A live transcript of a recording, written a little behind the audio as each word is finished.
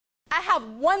I have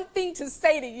one thing to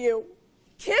say to you.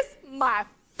 Kiss my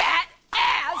fat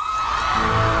ass.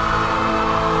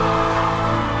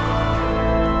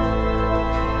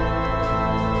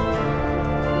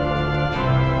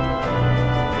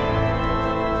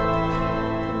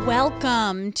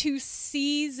 Welcome to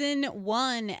Season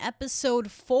 1, Episode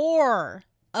 4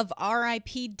 of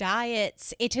R.I.P.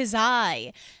 Diets. It is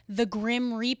I, the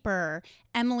Grim Reaper,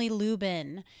 Emily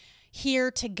Lubin, here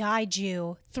to guide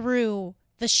you through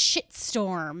the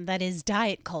shitstorm that is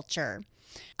diet culture.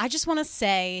 I just want to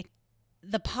say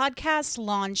the podcast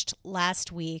launched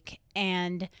last week,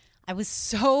 and I was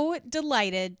so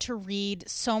delighted to read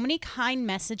so many kind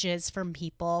messages from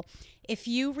people. If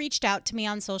you reached out to me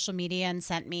on social media and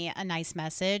sent me a nice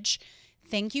message,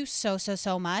 thank you so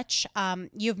much.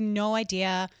 You have no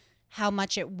idea how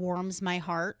much it warms my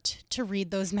heart to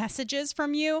read those messages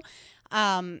from you.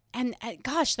 And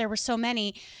gosh, there were so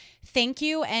many. Thank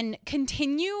you, and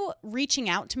continue reaching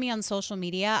out to me on social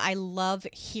media. I love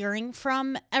hearing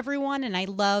from everyone, and I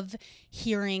love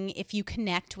hearing if you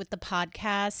connect with the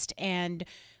podcast and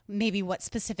maybe what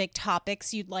specific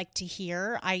topics you'd like to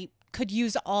hear. I could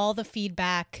use all the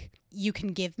feedback you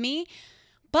can give me,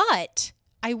 but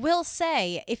I will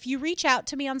say, if you reach out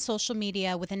to me on social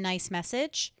media with a nice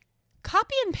message,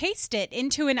 copy and paste it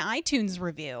into an iTunes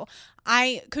review.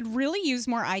 I could really use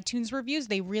more iTunes reviews.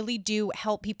 They really do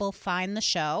help people find the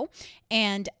show.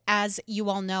 And as you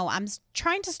all know, I'm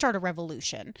trying to start a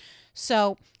revolution.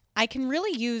 So I can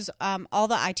really use all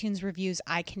the iTunes reviews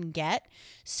I can get.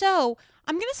 So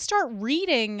I'm going to start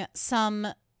reading some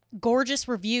gorgeous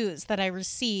reviews that I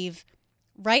receive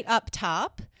right up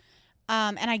top.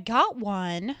 And I got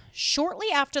one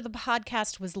shortly after the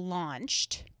podcast was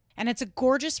launched. And it's a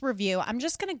gorgeous review. I'm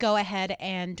just going to go ahead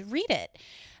and read it.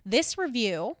 This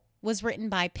review was written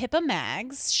by Pippa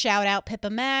Mags. Shout out Pippa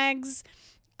Mags.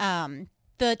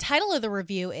 The title of the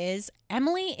review is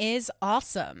Emily is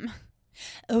Awesome.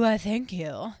 Oh, thank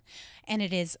you. And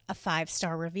it is a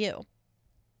 5-star review.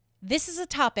 This is a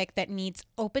topic that needs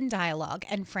open dialogue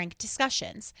and frank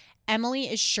discussions.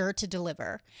 Emily is sure to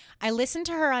deliver. I listen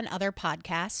to her on other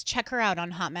podcasts, check her out on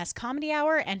Hot Mess Comedy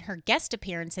Hour, and her guest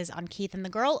appearances on Keith and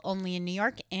the Girl, Only in New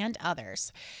York, and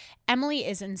others. Emily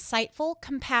is insightful,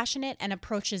 compassionate, and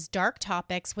approaches dark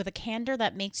topics with a candor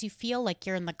that makes you feel like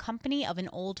you're in the company of an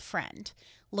old friend.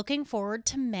 Looking forward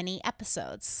to many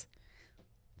episodes.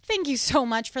 Thank you so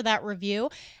much for that review.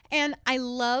 And I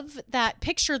love that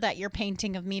picture that you're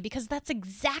painting of me, because that's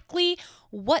exactly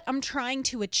what I'm trying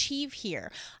to achieve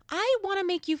here. I want to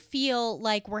make you feel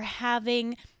like we're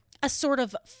having a sort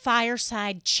of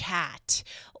fireside chat,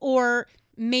 or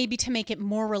maybe to make it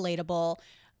more relatable,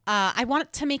 I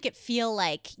want to make it feel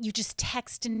like you just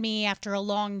texted me after a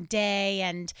long day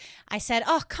and I said,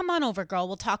 oh, come on over, girl,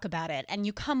 we'll talk about it. And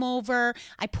you come over,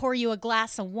 I pour you a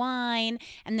glass of wine,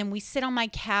 and then we sit on my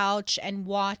couch and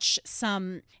watch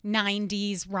some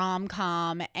 90s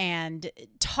rom-com and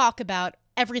talk about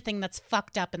everything that's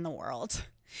fucked up in the world.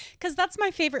 Because that's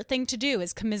my favorite thing to do,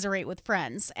 is commiserate with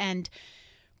friends. And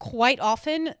quite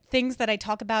often, things that I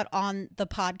talk about on the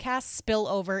podcast spill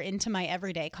over into my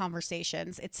everyday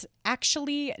conversations. It's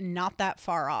actually not that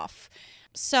far off.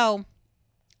 So,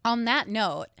 on that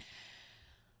note,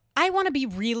 I want to be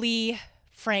really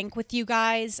frank with you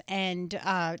guys and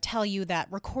tell you that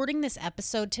recording this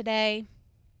episode today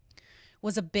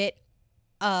was a bit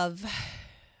of,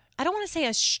 I don't want to say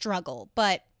a struggle,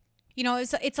 but you know,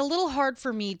 it's a little hard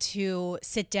for me to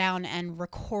sit down and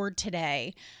record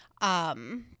today.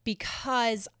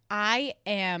 Because I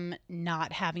am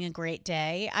not having a great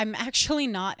day. I'm actually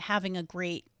not having a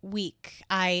great week.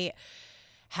 I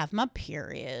have my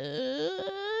period,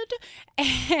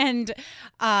 and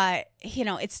you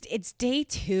know, it's day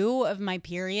 2 of my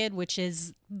period, which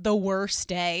is the worst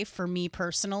day for me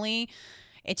personally.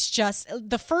 It's just,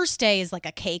 the first day is like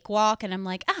a cakewalk, and I'm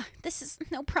like, this is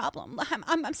no problem.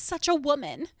 I'm such a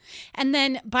woman. And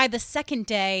then by the second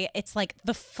day, it's like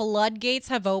the floodgates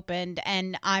have opened,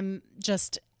 and I'm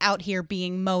just out here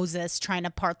being Moses trying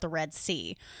to part the Red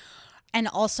Sea. And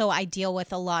also, I deal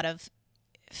with a lot of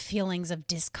feelings of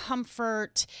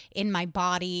discomfort in my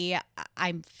body.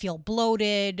 I feel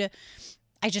bloated.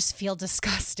 I just feel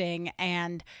disgusting,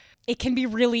 and it can be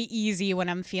really easy when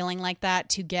I'm feeling like that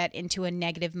to get into a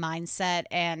negative mindset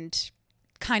and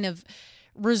kind of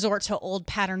resort to old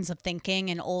patterns of thinking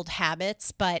and old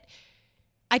habits. But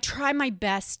I try my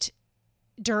best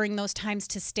during those times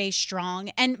to stay strong.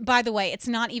 And by the way, it's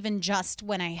not even just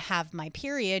when I have my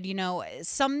period. You know,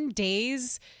 some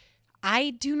days I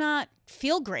do not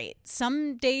feel great.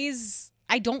 Some days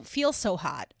I don't feel so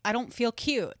hot. I don't feel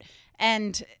cute.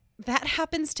 And that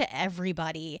happens to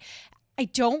everybody. I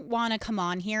don't want to come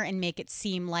on here and make it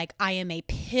seem like I am a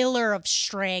pillar of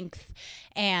strength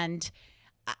and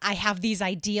I have these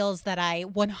ideals that I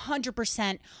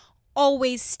 100%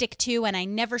 always stick to and I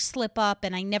never slip up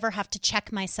and I never have to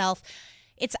check myself.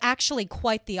 It's actually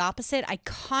quite the opposite. I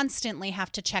constantly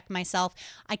have to check myself.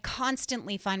 I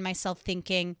constantly find myself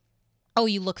thinking, oh,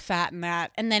 you look fat in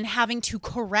that, and then having to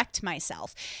correct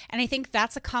myself. And I think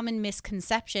that's a common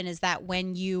misconception, is that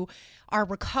when you are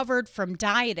recovered from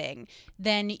dieting,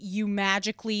 then you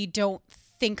magically don't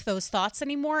think those thoughts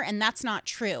anymore, and that's not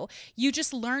true. You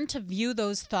just learn to view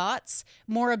those thoughts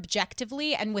more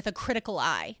objectively and with a critical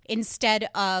eye. Instead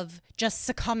of just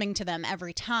succumbing to them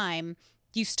every time,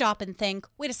 you stop and think,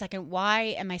 wait a second,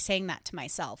 why am I saying that to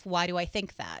myself? Why do I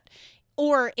think that?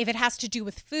 Or if it has to do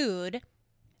with food,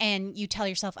 and you tell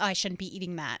yourself, oh, I shouldn't be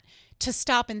eating that, to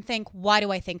stop and think, why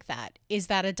do I think that? Is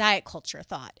that a diet culture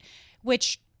thought?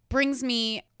 Which brings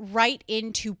me right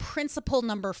into principle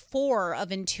number 4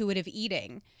 of intuitive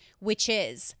eating, which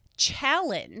is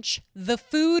challenge the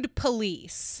food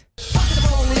police. Fuck the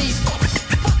police. Fuck the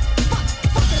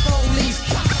police.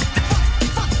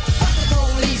 Fuck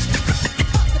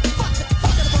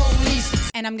the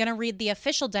police. And I'm going to read the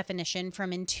official definition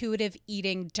from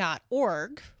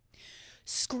intuitiveeating.org.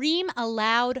 Scream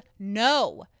aloud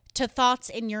no to thoughts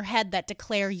in your head that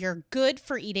declare you're good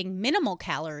for eating minimal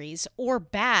calories or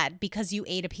bad because you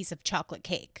ate a piece of chocolate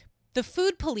cake. The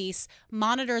food police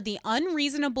monitor the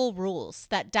unreasonable rules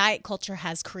that diet culture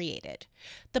has created.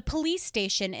 The police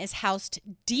station is housed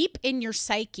deep in your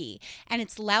psyche, and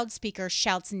its loudspeaker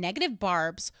shouts negative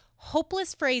barbs,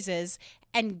 hopeless phrases,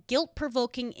 and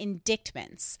guilt-provoking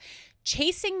indictments.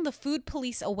 Chasing the food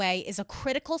police away is a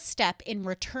critical step in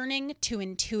returning to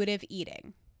intuitive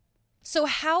eating. So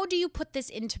how do you put this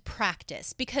into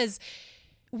practice? Because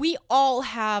we all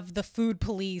have the food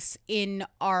police in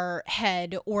our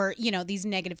head, or, these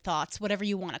negative thoughts, whatever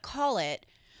you want to call it.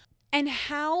 And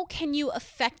how can you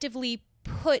effectively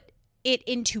put it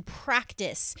into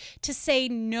practice to say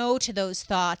no to those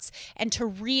thoughts and to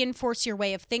reinforce your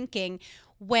way of thinking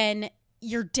when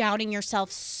you're doubting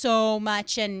yourself so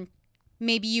much, and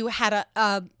maybe you had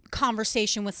a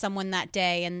conversation with someone that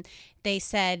day and they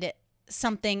said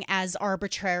something as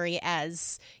arbitrary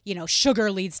as,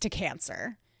 sugar leads to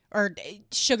cancer, or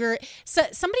sugar. So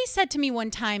somebody said to me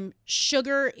one time,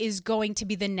 sugar is going to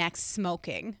be the next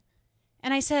smoking.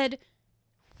 And I said,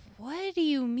 what do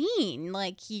you mean?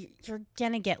 Like, you're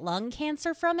going to get lung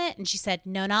cancer from it? And she said,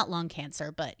 no, not lung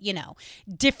cancer, but,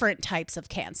 different types of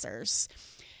cancers.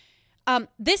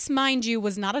 This, mind you,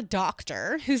 was not a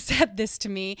doctor who said this to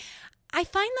me. I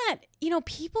find that,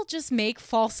 people just make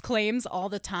false claims all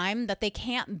the time that they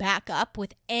can't back up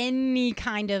with any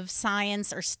kind of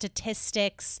science or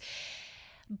statistics.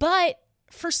 But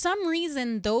for some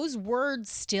reason, those words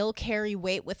still carry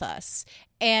weight with us.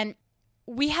 And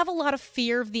we have a lot of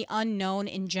fear of the unknown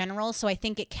in general. So I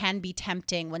think it can be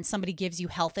tempting when somebody gives you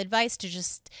health advice to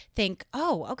just think,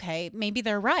 oh, okay, maybe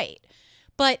they're right.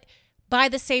 But by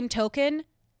the same token,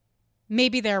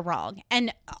 maybe they're wrong.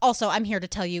 And also, I'm here to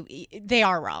tell you, they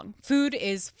are wrong. Food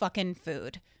is fucking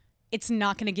food. It's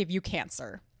not going to give you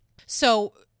cancer.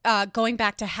 So going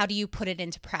back to how do you put it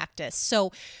into practice?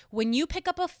 So when you pick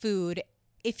up a food,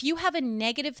 if you have a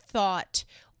negative thought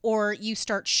or you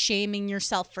start shaming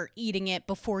yourself for eating it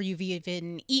before you've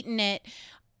even eaten it,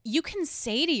 you can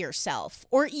say to yourself,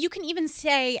 or you can even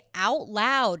say out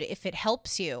loud if it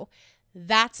helps you,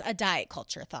 that's a diet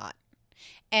culture thought.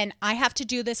 And I have to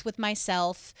do this with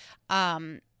myself.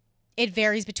 It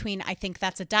varies between, I think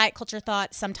that's a diet culture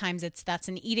thought. Sometimes that's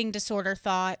an eating disorder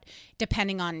thought,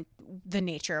 depending on the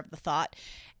nature of the thought.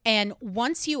 And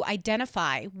once you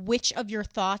identify which of your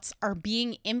thoughts are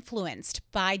being influenced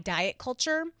by diet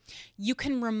culture, you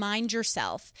can remind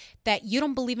yourself that you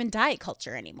don't believe in diet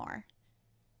culture anymore.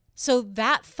 So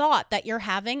that thought that you're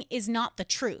having is not the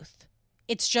truth.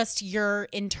 It's just your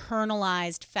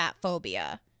internalized fat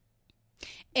phobia.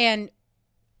 And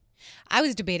I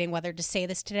was debating whether to say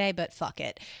this today, but fuck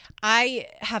it. I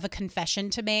have a confession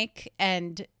to make,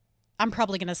 and I'm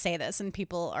probably going to say this and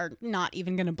people are not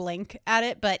even going to blink at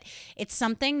it, but it's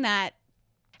something that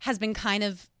has been kind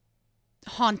of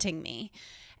haunting me.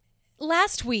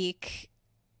 Last week,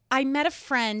 I met a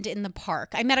friend in the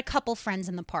park. I met a couple friends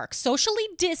in the park. Socially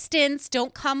distanced.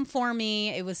 Don't come for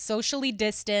me. It was socially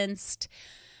distanced.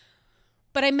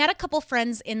 But I met a couple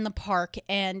friends in the park,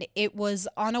 and it was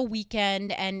on a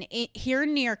weekend. And here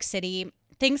in New York City,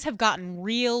 things have gotten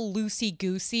real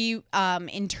loosey-goosey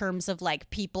in terms of like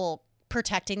people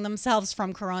protecting themselves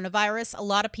from coronavirus. A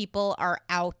lot of people are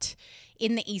out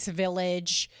in the East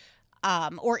Village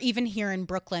or even here in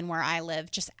Brooklyn where I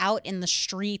live, just out in the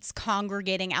streets,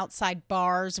 congregating outside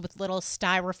bars with little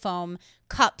styrofoam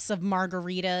cups of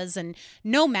margaritas and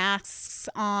no masks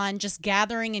on, just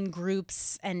gathering in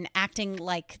groups and acting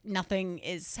like nothing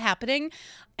is happening.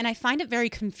 And I find it very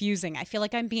confusing. I feel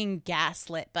like I'm being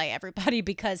gaslit by everybody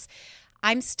because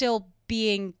I'm still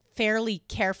being fairly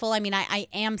careful. I mean, I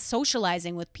am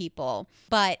socializing with people,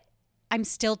 but I'm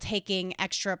still taking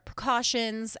extra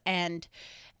precautions. And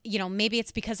maybe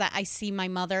it's because I see my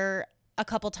mother a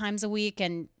couple times a week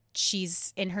and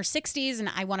she's in her 60s and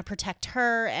I want to protect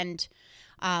her. And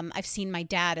I've seen my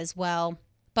dad as well.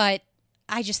 But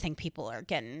I just think people are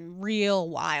getting real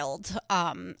wild.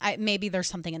 Maybe there's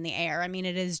something in the air. I mean,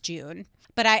 it is June.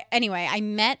 But I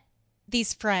met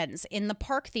these friends in the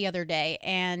park the other day,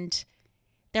 and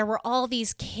there were all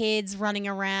these kids running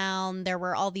around. There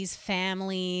were all these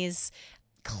families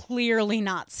clearly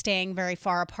not staying very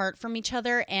far apart from each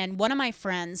other. And one of my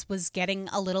friends was getting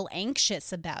a little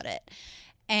anxious about it.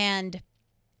 And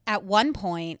at one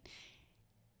point,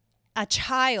 a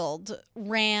child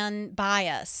ran by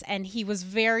us and he was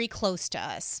very close to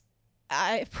us.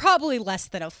 Probably less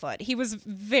than a foot. He was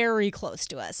very close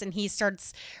to us and he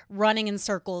starts running in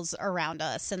circles around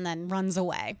us and then runs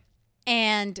away.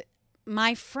 And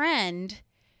my friend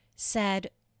said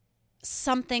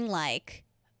something like,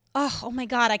 oh my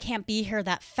God, I can't be here.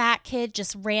 That fat kid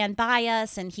just ran by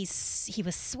us and he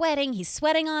was sweating. He's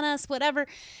sweating on us, whatever.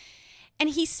 And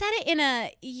he said it in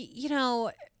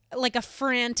a, like a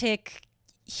frantic,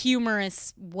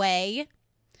 humorous way.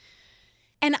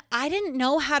 And I didn't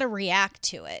know how to react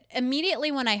to it.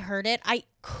 Immediately when I heard it, I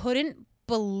couldn't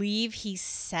believe he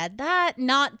said that.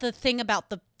 Not the thing about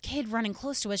the kid running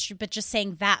close to us, but just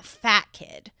saying that fat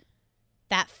kid.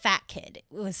 That fat kid.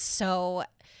 It was so...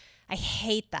 I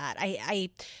hate that.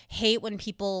 I hate when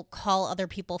people call other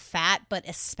people fat, but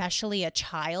especially a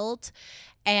child.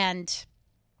 And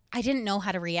I didn't know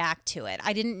how to react to it.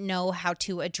 I didn't know how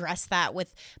to address that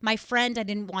with my friend. I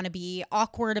didn't want to be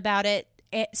awkward about it.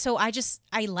 So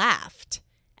I laughed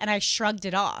and I shrugged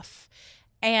it off.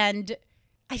 And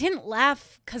I didn't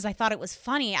laugh because I thought it was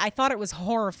funny. I thought it was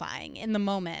horrifying in the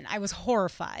moment. I was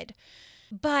horrified.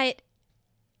 But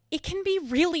it can be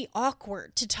really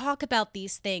awkward to talk about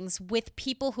these things with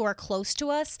people who are close to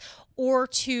us, or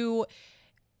to,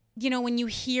 when you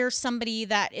hear somebody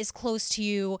that is close to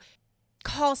you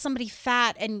call somebody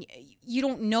fat and you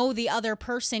don't know the other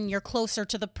person, you're closer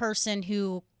to the person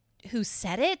who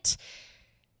said it.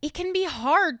 It can be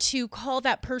hard to call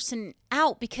that person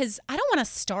out because I don't want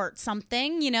to start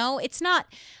something, It's not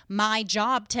my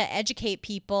job to educate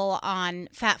people on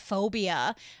fat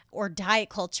phobia or diet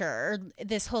culture or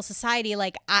this whole society.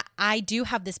 Like, I do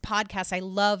have this podcast. I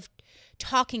love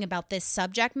talking about this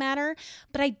subject matter,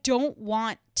 but I don't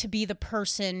want to be the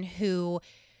person who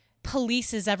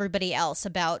polices everybody else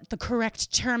about the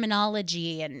correct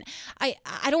terminology. And I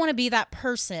don't want to be that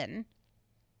person.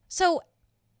 So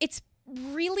it's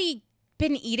really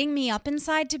been eating me up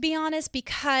inside, to be honest,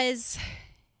 because,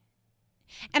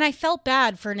 and I felt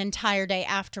bad for an entire day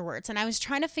afterwards. And I was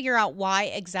trying to figure out why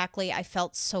exactly I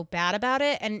felt so bad about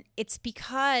it. And it's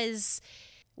because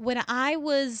when I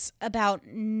was about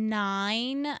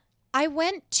 9, I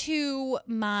went to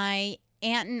my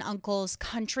aunt and uncle's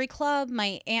country club.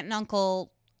 My aunt and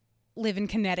uncle live in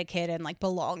Connecticut and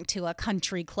belong to a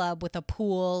country club with a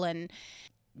pool, and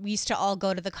we used to all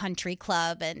go to the country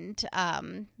club and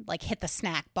hit the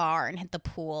snack bar and hit the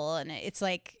pool. And it's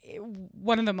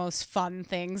one of the most fun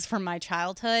things from my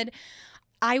childhood.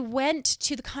 I went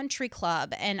to the country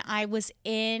club and I was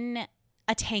in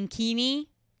a tankini,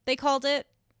 they called it.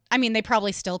 I mean, they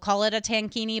probably still call it a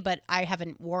tankini, but I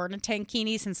haven't worn a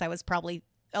tankini since I was probably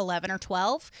 11 or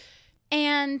 12.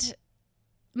 And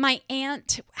my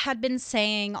aunt had been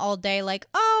saying all day,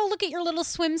 oh, look at your little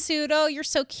swimsuit. Oh, you're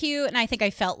so cute. And I think I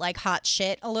felt like hot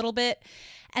shit a little bit.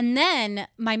 And then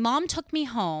my mom took me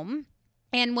home.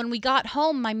 And when we got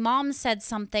home, my mom said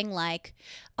something like,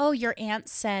 oh, your aunt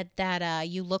said that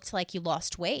you looked like you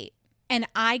lost weight. And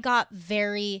I got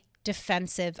very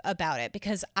defensive about it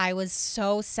because I was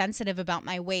so sensitive about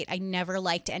my weight. I never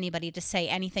liked anybody to say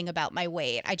anything about my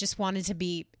weight. I just wanted to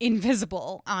be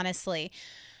invisible, honestly.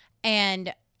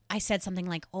 And I said something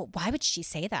like, oh, why would she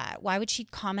say that? Why would she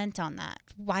comment on that?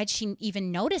 Why'd she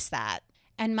even notice that?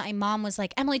 And my mom was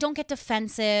like, Emily, don't get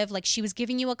defensive. She was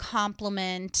giving you a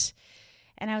compliment.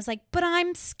 And I was like, but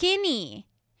I'm skinny.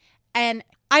 And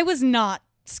I was not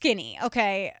skinny,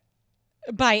 okay,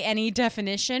 by any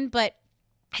definition. But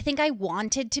I think I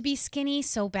wanted to be skinny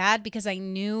so bad because I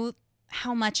knew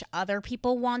how much other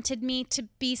people wanted me to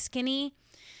be skinny.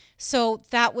 So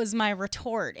that was my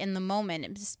retort in the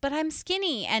moment. But I'm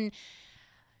skinny. And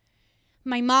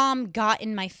my mom got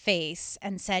in my face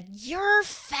and said, "You're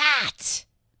fat."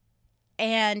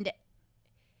 And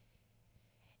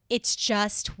it's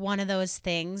just one of those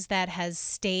things that has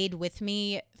stayed with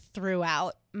me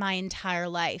throughout my entire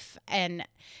life. And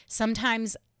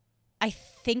sometimes I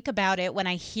think about it when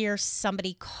I hear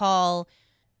somebody call,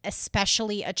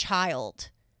 especially a child,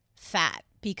 fat,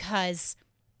 because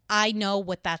I know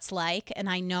what that's like, and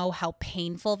I know how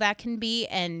painful that can be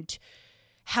and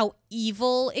how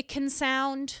evil it can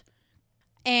sound.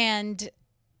 And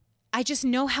I just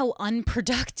know how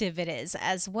unproductive it is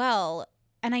as well.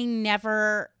 And I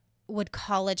never would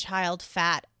call a child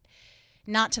fat,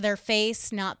 not to their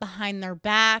face, not behind their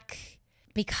back,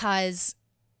 because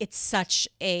it's such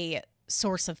a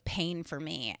source of pain for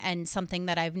me and something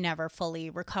that I've never fully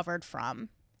recovered from.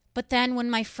 But then when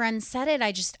my friend said it,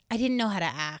 I didn't know how to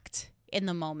act in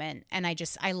the moment. And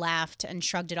I laughed and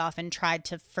shrugged it off and tried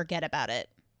to forget about it.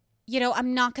 You know,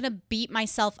 I'm not going to beat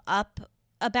myself up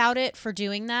about it for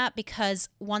doing that, because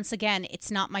once again,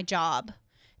 it's not my job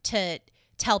to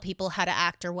tell people how to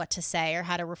act or what to say or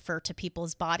how to refer to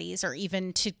people's bodies or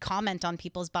even to comment on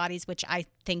people's bodies, which I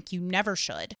think you never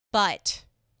should. But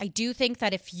I do think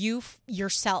that if you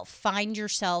yourself find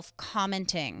yourself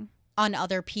commenting on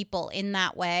other people in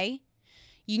that way,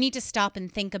 you need to stop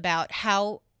and think about,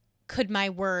 how could my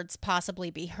words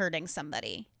possibly be hurting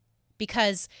somebody?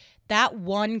 Because that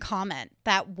one comment,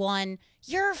 that one,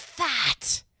 "You're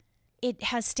fat," it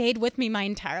has stayed with me my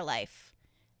entire life.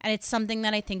 And it's something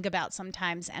that I think about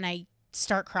sometimes and I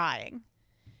start crying.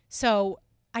 So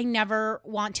I never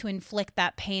want to inflict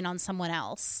that pain on someone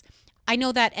else. I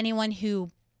know that anyone who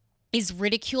is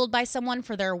ridiculed by someone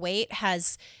for their weight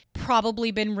has probably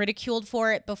been ridiculed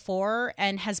for it before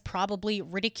and has probably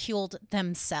ridiculed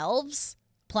themselves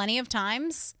plenty of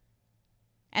times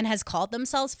and has called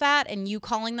themselves fat, and you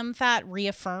calling them fat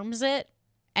reaffirms it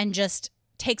and just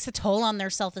takes a toll on their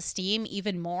self-esteem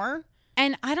even more.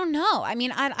 And I don't know. I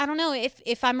mean, I don't know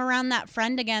if I'm around that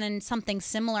friend again and something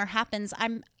similar happens,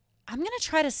 I'm going to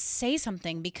try to say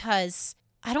something, because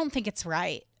I don't think it's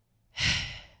right.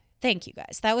 Thank you,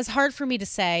 guys. That was hard for me to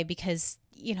say because,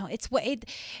 you know,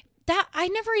 that I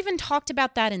never even talked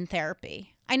about that in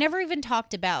therapy. I never even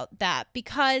talked about that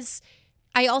because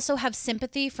I also have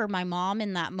sympathy for my mom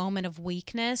in that moment of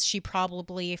weakness. She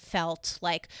probably felt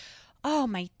like, oh,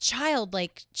 my child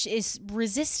is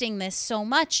resisting this so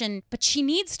much, but she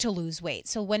needs to lose weight.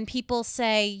 So when people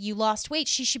say you lost weight,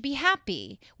 she should be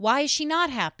happy. Why is she not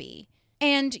happy?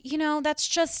 And, you know, that's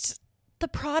just the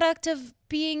product of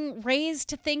being raised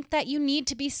to think that you need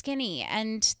to be skinny,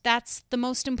 and that's the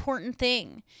most important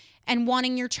thing, and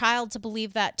wanting your child to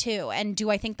believe that too. And do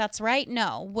I think that's right?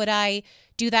 No. Would I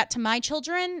do that to my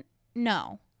children?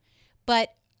 No.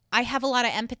 But I have a lot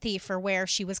of empathy for where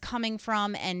she was coming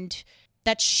from and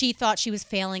that she thought she was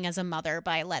failing as a mother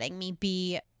by letting me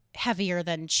be heavier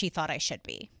than she thought I should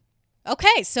be.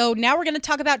 Okay, so now we're going to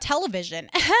talk about television.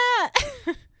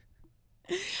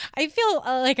 I feel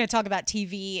like I talk about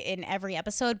TV in every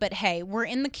episode, but hey, we're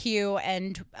in the queue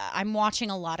and I'm watching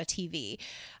a lot of TV.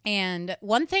 And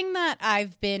one thing that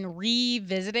I've been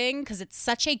revisiting, because it's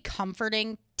such a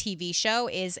comforting TV show,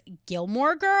 is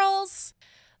Gilmore Girls.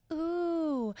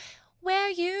 Ooh, where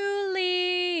you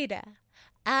lead,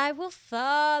 I will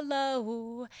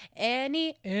follow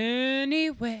anywhere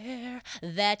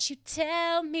that you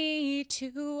tell me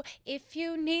to if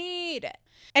you need.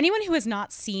 Anyone who has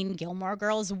not seen Gilmore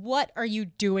Girls, what are you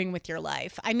doing with your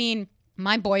life? I mean,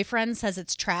 my boyfriend says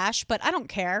it's trash, but I don't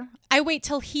care. I wait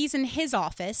till he's in his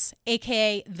office,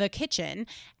 aka the kitchen,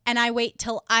 and I wait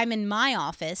till I'm in my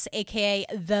office, aka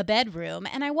the bedroom,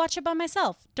 and I watch it by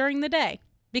myself during the day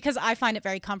because I find it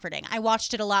very comforting. I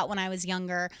watched it a lot when I was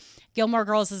younger. Gilmore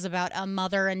Girls is about a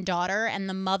mother and daughter, and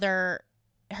the mother,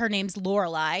 her name's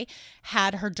Lorelai,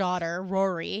 had her daughter,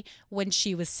 Rory, when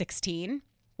she was 16.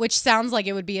 Which sounds like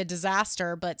it would be a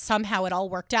disaster, but somehow it all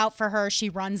worked out for her. She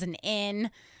runs an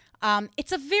inn.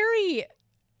 It's a very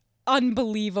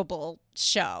unbelievable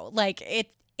show. Like,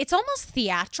 it's almost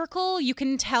theatrical. You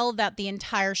can tell that the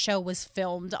entire show was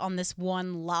filmed on this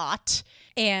one lot.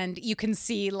 And you can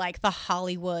see, like, the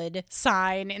Hollywood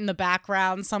sign in the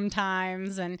background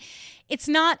sometimes. And it's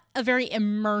not a very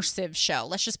immersive show.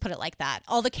 Let's just put it like that.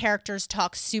 All the characters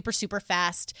talk super, super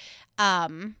fast.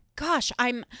 Gosh,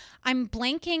 I'm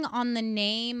blanking on the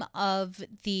name of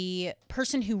the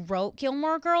person who wrote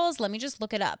Gilmore Girls. Let me just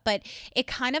look it up. But it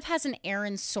kind of has an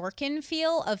Aaron Sorkin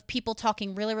feel of people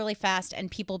talking really, really fast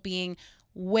and people being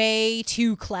way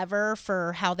too clever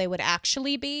for how they would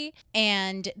actually be.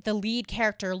 And the lead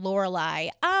character, Lorelai,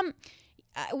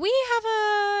 We have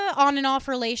a on and off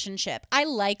relationship. I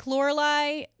like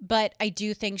Lorelai, but I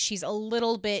do think she's a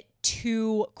little bit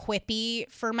too quippy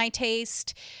for my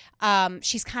taste.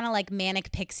 She's kind of like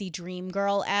manic pixie dream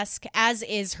girl-esque, as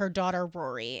is her daughter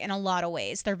Rory in a lot of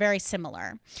ways. They're very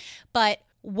similar. But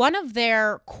one of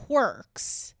their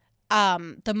quirks,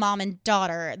 the mom and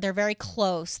daughter, they're very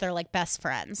close. They're like best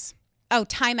friends. Oh,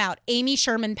 time out. Amy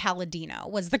Sherman Palladino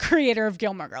was the creator of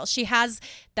Gilmore Girls. She has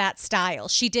that style.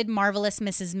 She did Marvelous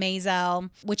Mrs. Maisel,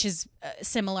 which is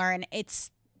similar, and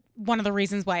it's one of the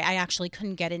reasons why I actually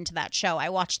couldn't get into that show. I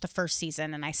watched the first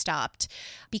season and I stopped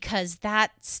because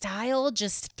that style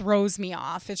just throws me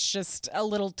off. It's just a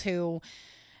little too...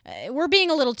 we're being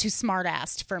a little too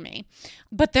smart-assed for me.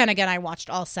 But then again, I watched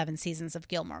all 7 seasons of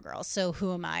Gilmore Girls, so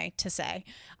who am I to say?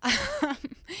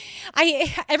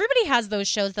 Everybody has those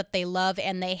shows that they love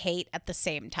and they hate at the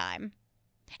same time.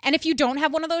 And if you don't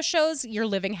have one of those shows, you're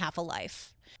living half a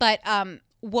life. But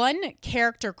one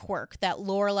character quirk that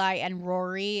Lorelai and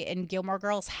Rory in Gilmore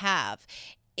Girls have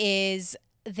is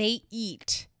they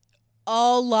eat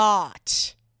a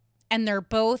lot. And they're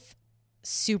both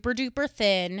super duper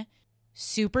thin,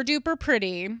 super duper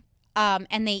pretty,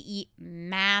 and they eat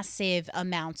massive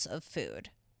amounts of food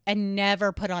and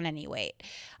never put on any weight.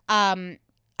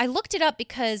 I looked it up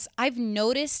because I've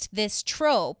noticed this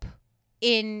trope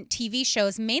in TV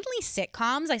shows, mainly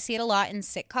sitcoms. I see it a lot in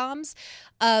sitcoms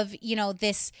of, you know,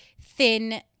 this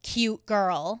thin, cute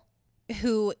girl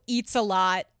who eats a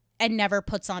lot and never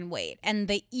puts on weight. And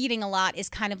the eating a lot is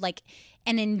kind of like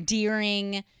an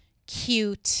endearing,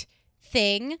 cute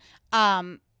thing.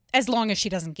 As long as she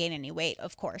doesn't gain any weight,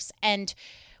 of course. And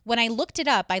when I looked it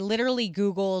up, I literally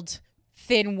Googled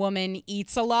thin woman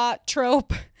eats a lot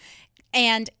trope.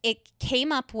 And it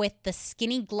came up with the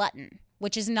skinny glutton,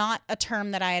 which is not a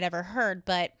term that I had ever heard,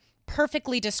 but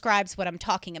perfectly describes what I'm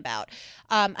talking about.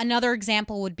 Another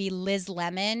example would be Liz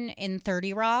Lemon in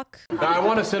 30 Rock. Now, I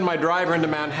want to send my driver into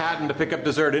Manhattan to pick up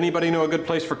dessert. Anybody know a good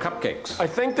place for cupcakes? I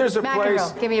think there's a place...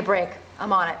 McEnroe, give me a break.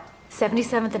 I'm on it.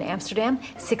 77th in Amsterdam,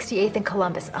 68th in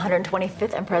Columbus,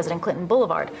 125th and President Clinton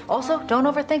Boulevard. Also, don't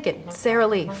overthink it. Sara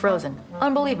Lee, Frozen.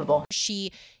 Unbelievable.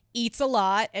 She eats a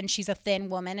lot and she's a thin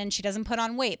woman and she doesn't put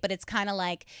on weight, but it's kind of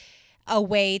like a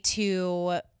way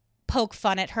to poke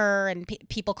fun at her and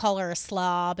people call her a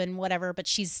slob and whatever, but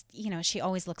she's, you know, she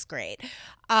always looks great.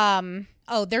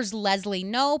 There's Leslie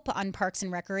Knope on Parks and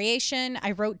Recreation.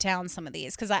 I wrote down some of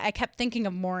these because I kept thinking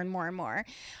of more and more and more.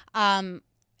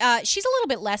 She's a little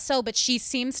bit less so, but she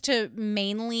seems to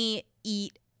mainly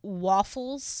eat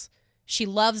waffles. She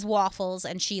loves waffles,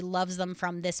 and she loves them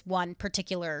from this one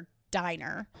particular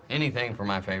diner. Anything for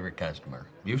my favorite customer.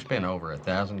 You spent over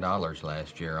 $1,000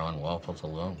 last year on waffles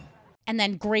alone. And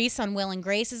then Grace on Will and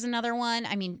Grace is another one.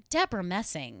 I mean, Deborah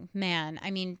Messing, man. I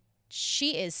mean,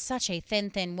 she is such a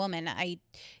thin woman. I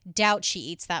doubt she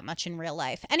eats that much in real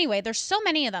life. Anyway, there's so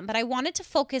many of them, but I wanted to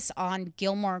focus on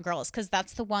Gilmore Girls because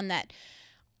that's the one that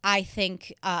I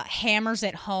think hammers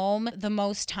it home the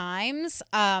most times.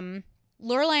 Lorelai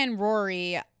and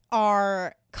Rory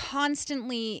are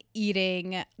constantly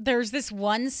eating. There's this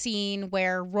one scene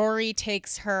where Rory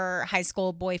takes her high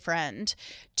school boyfriend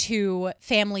to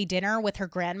family dinner with her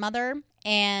grandmother,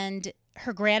 and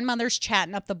her grandmother's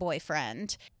chatting up the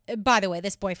boyfriend. By the way,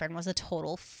 this boyfriend was a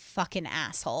total fucking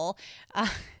asshole.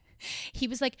 He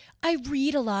was like, I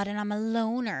read a lot and I'm a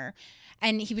loner.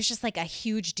 And he was just like a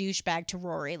huge douchebag to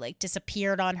Rory, like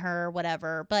disappeared on her,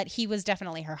 whatever. But he was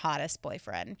definitely her hottest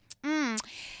boyfriend.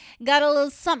 Got a little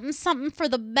something for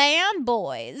the bad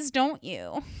boys, don't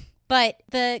you? But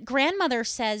the grandmother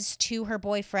says to her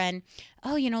boyfriend,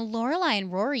 oh, you know, Lorelai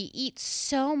and Rory eat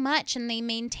so much and they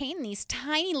maintain these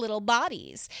tiny little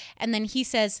bodies. And then he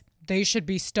says, they should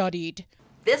be studied.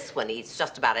 This one eats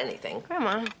just about anything.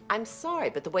 Grandma. I'm sorry,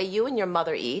 but the way you and your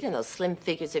mother eat and those slim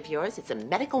figures of yours, it's a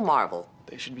medical marvel.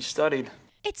 They should be studied.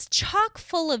 It's chock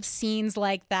full of scenes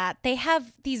like that. They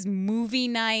have these movie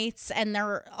nights and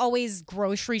they're always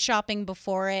grocery shopping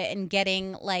before it and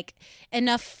getting like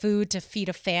enough food to feed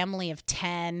a family of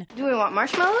 10. Do we want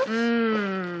marshmallows?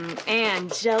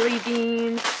 And jelly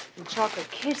beans, and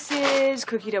chocolate kisses,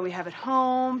 cookie dough we have at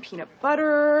home, peanut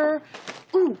butter.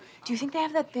 Ooh, do you think they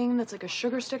have that thing that's like a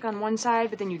sugar stick on one side,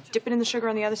 but then you dip it in the sugar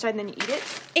on the other side and then you eat it?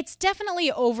 It's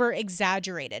definitely over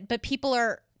exaggerated, but people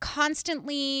are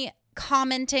constantly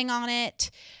commenting on it,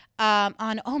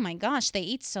 oh my gosh, they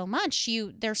eat so much.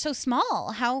 They're so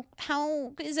small. How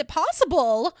is it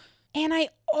possible? And I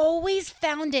always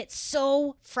found it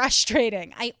so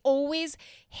frustrating. I always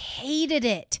hated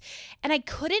it. And I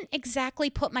couldn't exactly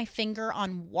put my finger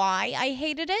on why I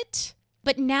hated it.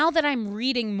 But now that I'm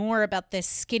reading more about this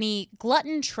skinny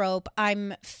glutton trope,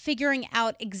 I'm figuring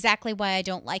out exactly why I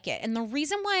don't like it. And the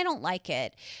reason why I don't like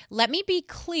it, let me be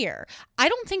clear, I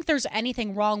don't think there's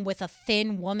anything wrong with a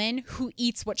thin woman who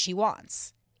eats what she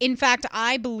wants. In fact,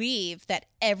 I believe that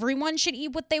everyone should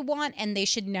eat what they want and they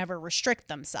should never restrict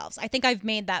themselves. I think I've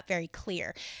made that very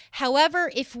clear.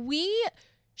 However, if we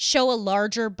show a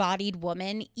larger bodied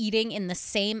woman eating in the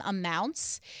same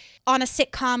amounts on a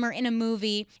sitcom or in a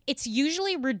movie, it's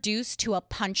usually reduced to a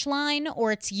punchline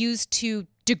or it's used to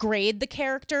degrade the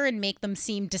character and make them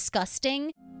seem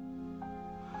disgusting.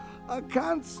 I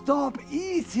can't stop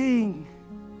eating.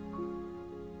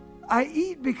 I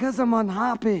eat because I'm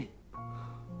unhappy.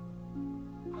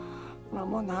 And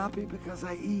I'm unhappy because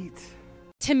I eat.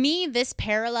 To me, this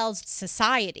parallels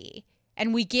society,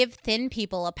 and we give thin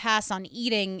people a pass on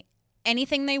eating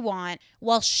anything they want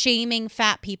while shaming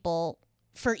fat people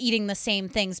for eating the same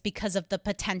things because of the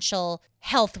potential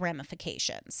health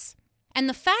ramifications. And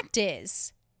the fact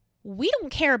is, we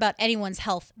don't care about anyone's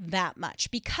health that much,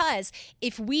 because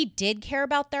if we did care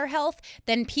about their health,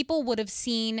 then people would have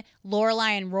seen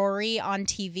Lorelai and Rory on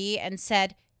TV and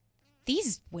said,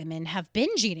 these women have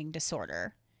binge eating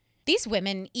disorder. These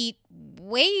women eat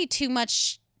way too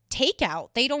much takeout.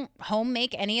 They don't home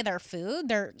make any of their food.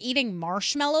 They're eating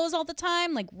marshmallows all the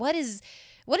time. Like, what is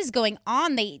going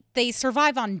on? They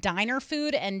survive on diner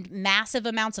food and massive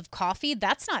amounts of coffee.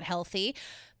 That's not healthy.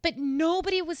 But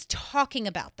nobody was talking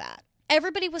about that.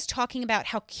 Everybody was talking about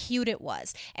how cute it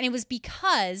was. And it was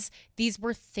because these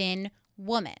were thin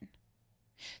women.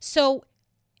 So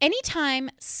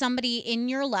anytime somebody in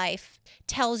your life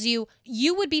tells you,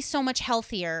 you would be so much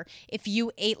healthier if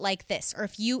you ate like this, or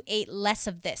if you ate less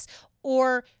of this,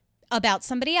 or about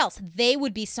somebody else, they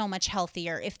would be so much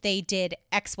healthier if they did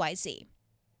XYZ.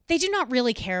 They do not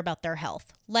really care about their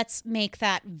health. Let's make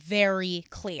that very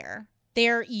clear.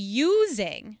 They're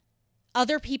using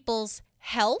other people's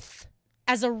health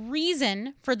as a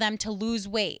reason for them to lose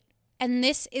weight. And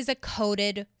this is a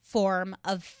coded form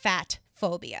of fat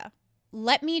phobia.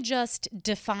 Let me just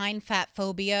define fat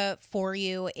phobia for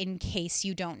you in case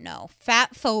you don't know.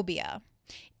 Fat phobia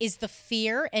is the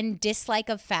fear and dislike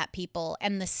of fat people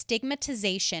and the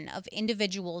stigmatization of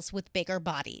individuals with bigger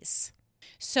bodies.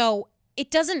 So it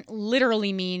doesn't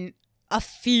literally mean a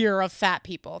fear of fat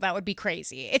people. That would be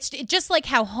crazy. It's just like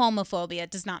how homophobia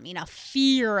does not mean a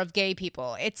fear of gay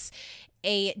people. It's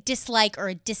a dislike or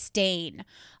a disdain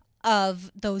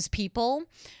of those people.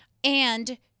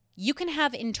 And you can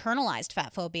have internalized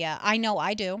fat phobia. I know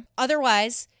I do.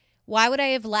 Otherwise, why would I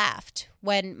have laughed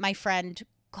when my friend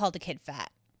called a kid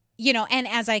fat? You know, and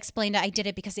as I explained, I did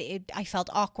it because I felt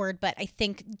awkward, but I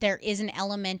think there is an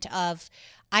element of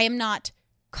I am not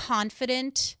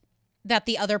confident that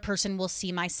the other person will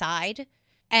see my side.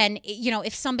 And, you know,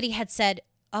 if somebody had said,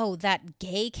 oh, that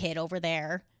gay kid over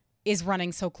there is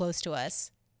running so close to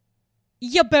us,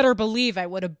 you better believe I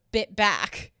would have bit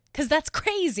back, because that's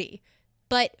crazy.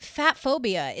 But fat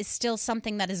phobia is still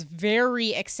something that is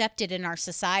very accepted in our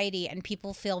society, and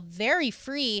people feel very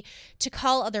free to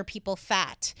call other people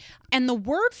fat. And the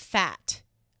word fat,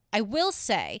 I will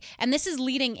say, and this is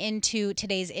leading into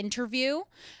today's interview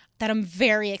that I'm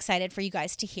very excited for you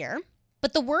guys to hear.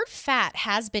 But the word fat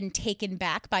has been taken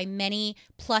back by many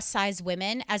plus-size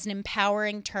women as an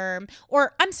empowering term,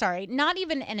 or I'm sorry, not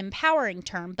even an empowering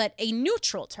term, but a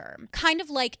neutral term. Kind of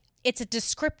like it's a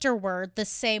descriptor word the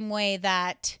same way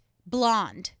that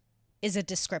blonde is a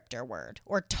descriptor word,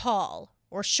 or tall,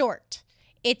 or short.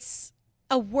 It's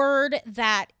a word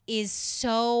that is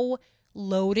so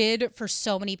loaded for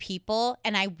so many people,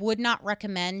 and I would not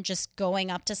recommend just going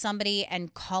up to somebody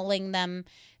and calling them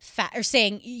fat or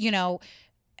saying, you know,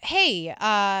 hey,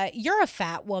 you're a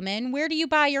fat woman, where do you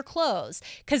buy your clothes?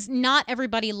 Because not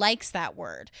everybody likes that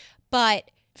word,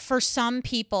 but for some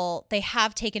people, they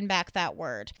have taken back that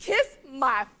word. Kiss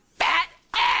my fat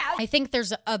ass! I think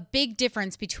there's a big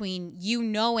difference between you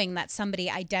knowing that somebody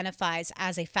identifies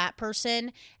as a fat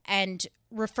person and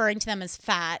referring to them as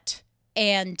fat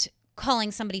and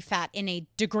calling somebody fat in a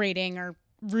degrading or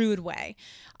rude way.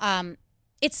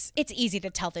 It's easy to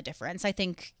tell the difference. I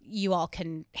think you all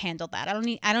can handle that.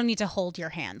 I don't need to hold your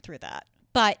hand through that.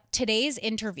 But today's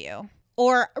interview,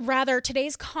 or rather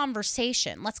today's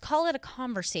conversation, let's call it a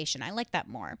conversation, I like that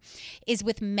more, is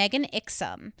with Megan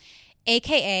Ixom,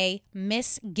 aka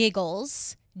Miss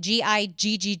Giggles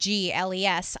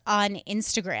GIGGGLES on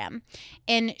Instagram.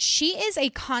 And she is a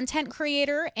content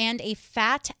creator and a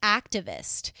fat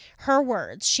activist. Her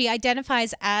words, she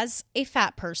identifies as a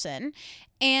fat person.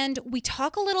 And we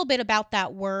talk a little bit about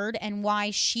that word and why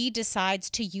she decides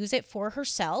to use it for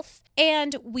herself.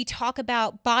 And we talk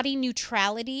about body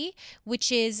neutrality,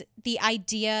 which is the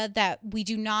idea that we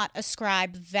do not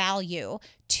ascribe value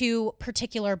to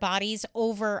particular bodies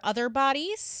over other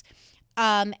bodies.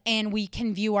 And we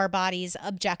can view our bodies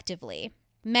objectively.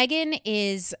 Megan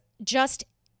is just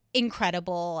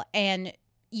incredible, and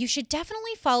you should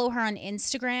definitely follow her on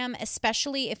Instagram,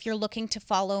 especially if you're looking to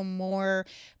follow more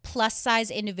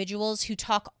plus-size individuals who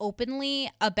talk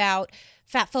openly about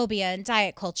fat phobia and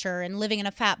diet culture and living in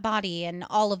a fat body and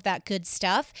all of that good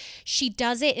stuff. She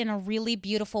does it in a really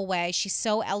beautiful way. She's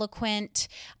so eloquent.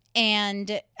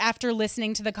 And after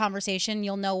listening to the conversation,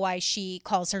 you'll know why she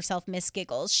calls herself Miss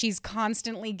Giggles. She's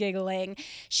constantly giggling.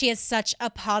 She has such a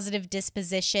positive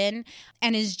disposition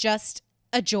and is just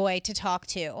a joy to talk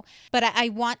to. But I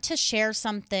want to share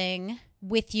something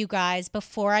with you guys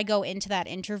before I go into that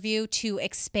interview to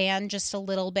expand just a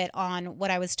little bit on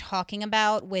what I was talking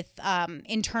about with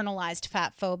internalized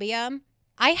fat phobia.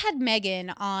 I had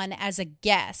Megan on as a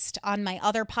guest on my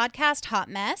other podcast, Hot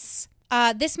Mess.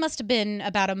 This must have been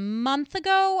about a month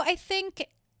ago, I think,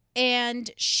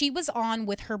 and she was on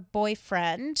with her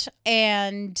boyfriend,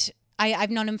 and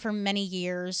I've known him for many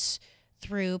years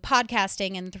through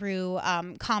podcasting and through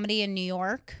comedy in New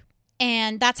York,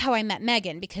 and that's how I met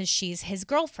Megan, because she's his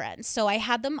girlfriend. So I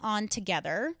had them on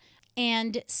together,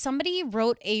 and somebody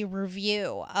wrote a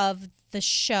review of the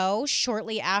show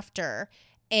shortly after,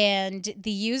 and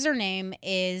the username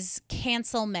is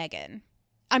Cancel Megan.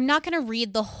 I'm not going to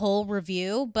read the whole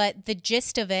review, but the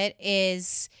gist of it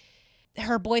is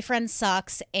her boyfriend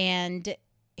sucks and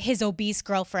his obese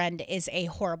girlfriend is a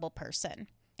horrible person.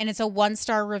 And it's a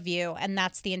 1-star review, and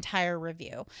that's the entire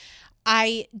review.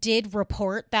 I did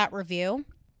report that review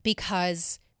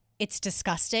because it's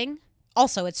disgusting.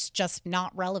 Also, it's just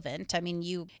not relevant. I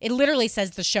mean, it literally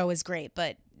says the show is great,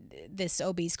 but this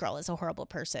obese girl is a horrible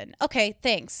person. Okay,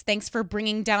 thanks. Thanks for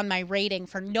bringing down my rating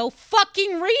for no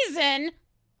fucking reason.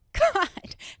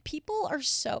 God, people are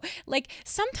so,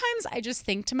 sometimes I just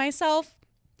think to myself,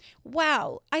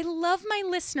 wow, I love my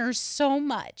listeners so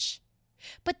much.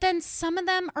 But then some of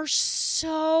them are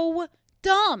so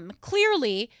dumb,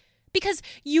 clearly, because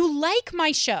you like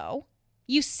my show,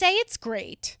 you say it's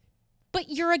great, but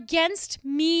you're against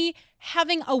me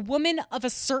having a woman of a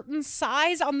certain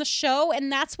size on the show, and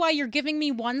that's why you're giving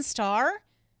me 1 star?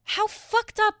 How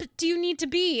fucked up do you need to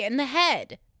be in the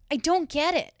head? I don't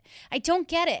get it.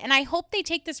 And I hope they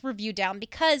take this review down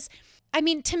because, I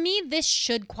mean, to me, this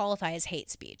should qualify as hate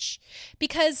speech.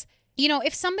 Because,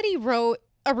 if somebody wrote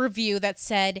a review that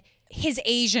said his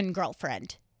Asian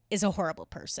girlfriend is a horrible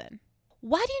person,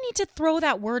 why do you need to throw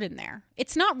that word in there?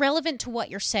 It's not relevant to what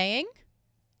you're saying.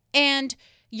 And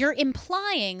you're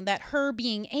implying that her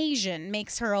being Asian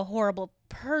makes her a horrible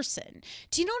person.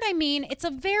 Do you know what I mean? It's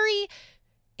a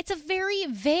very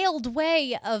veiled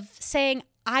way of saying,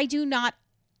 I do not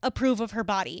approve of her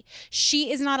body.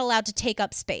 She is not allowed to take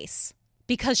up space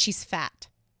because she's fat.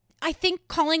 I think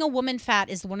calling a woman fat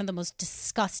is one of the most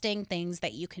disgusting things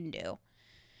that you can do.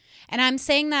 And I'm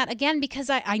saying that again because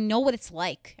I know what it's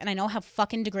like, and I know how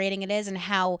fucking degrading it is and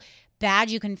how bad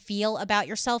you can feel about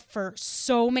yourself for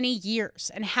so many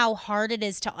years and how hard it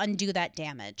is to undo that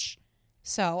damage.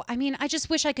 So, I mean, I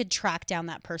just wish I could track down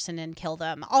that person and kill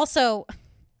them. Also,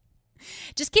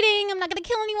 just kidding, I'm not going to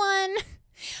kill anyone.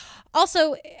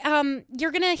 Also,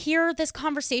 you're going to hear this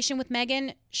conversation with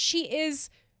Megan. She is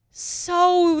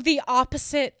so the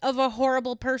opposite of a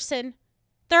horrible person.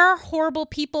 There are horrible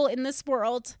people in this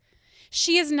world.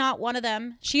 She is not one of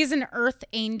them. She is an earth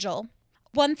angel.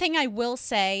 One thing I will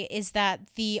say is that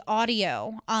the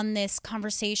audio on this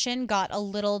conversation got a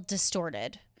little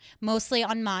distorted, mostly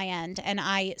on my end, and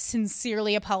I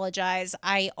sincerely apologize.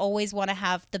 I always want to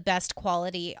have the best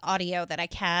quality audio that I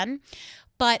can.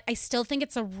 But I still think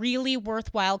it's a really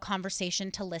worthwhile conversation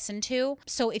to listen to.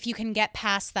 So if you can get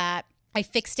past that, I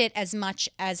fixed it as much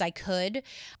as I could.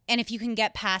 And if you can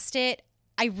get past it,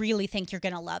 I really think you're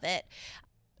going to love it.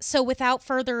 So without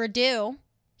further ado,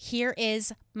 here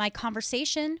is my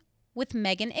conversation with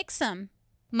Megan Ixum.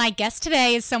 My guest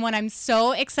today is someone I'm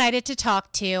so excited to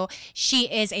talk to. She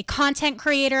is a content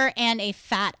creator and a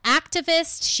fat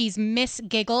activist. She's Miss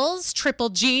Giggles, Triple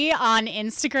G on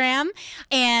Instagram,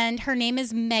 and her name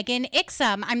is Megan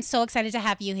Ixum. I'm so excited to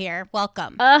have you here.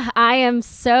 Welcome. I am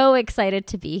so excited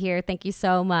to be here. Thank you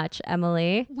so much,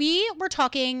 Emily. We were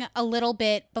talking a little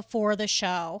bit before the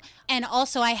show, and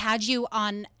also I had you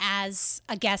on as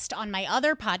a guest on my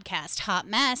other podcast, Hot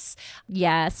Mess.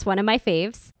 Yes, one of my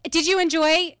faves. Did you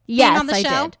enjoy Yes, being on the I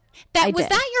show? did. That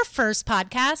your first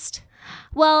podcast?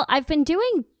 Well, I've been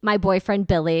doing my boyfriend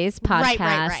Billy's podcast,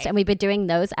 right. and we've been doing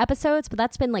those episodes, but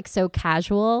that's been like so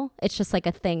casual. It's just like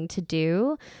a thing to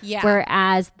do. Yeah.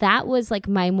 Whereas that was like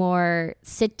my more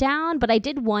sit down, but I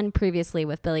did one previously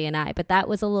with Billy and I, but that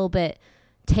was a little bit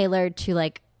tailored to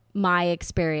like my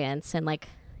experience and like,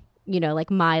 you know, like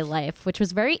my life, which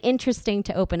was very interesting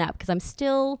to open up because I'm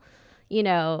still, you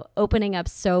know, opening up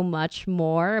so much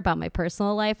more about my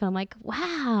personal life. And I'm like,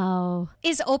 wow.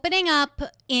 Is opening up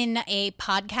in a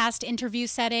podcast interview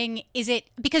setting, is it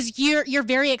because you're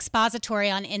very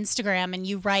expository on Instagram and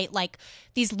you write like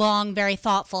these long, very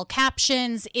thoughtful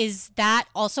captions? Is that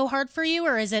also hard for you,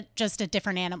 or is it just a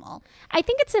different animal? I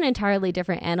think it's an entirely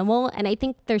different animal. And I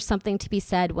think there's something to be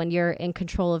said when you're in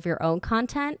control of your own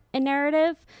content and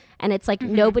narrative. And it's like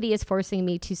nobody is forcing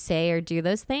me to say or do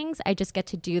those things. I just get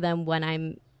to do them when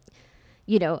I'm,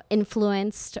 you know,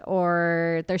 influenced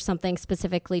or there's something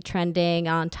specifically trending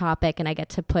on topic and I get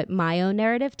to put my own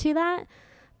narrative to that.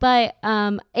 But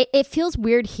it feels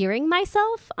weird hearing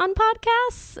myself on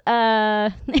podcasts.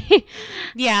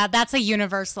 Yeah, that's a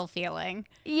universal feeling.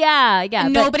 Yeah.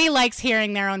 Nobody likes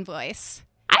hearing their own voice.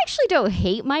 I actually don't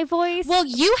hate my voice. Well,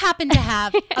 you happen to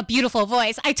have a beautiful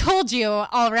voice. I told you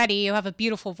already you have a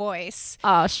beautiful voice.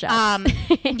 Oh, shucks.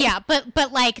 Yeah,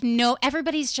 but like no,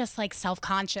 everybody's just like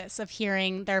self-conscious of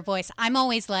hearing their voice. I'm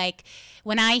always like,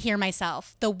 when I hear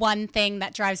myself, the one thing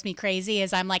that drives me crazy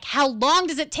is I'm like, how long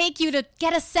does it take you to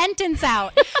get a sentence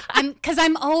out? Because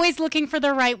I'm always looking for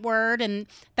the right word, and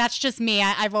that's just me.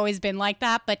 I've always been like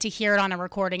that, but to hear it on a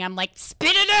recording, I'm like,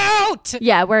 spit it out!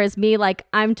 Yeah, whereas me, like,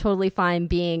 I'm totally fine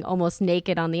being almost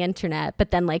naked on the internet, but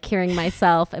then like hearing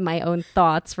myself and my own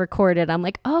thoughts recorded, I'm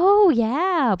like, oh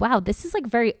yeah, wow, this is like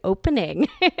very opening.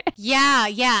 Yeah.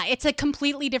 It's a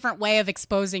completely different way of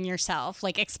exposing yourself,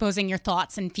 like exposing your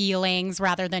thoughts and feelings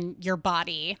rather than your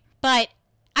body. But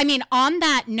I mean, on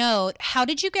that note, how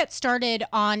did you get started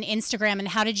on Instagram and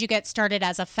how did you get started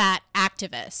as a fat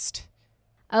activist?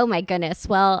 Oh my goodness.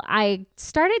 Well, I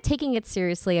started taking it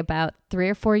seriously about 3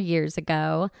 or 4 years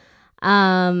ago.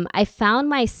 I found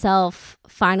myself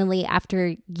finally,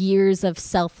 after years of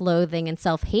self-loathing and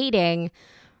self-hating,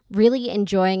 really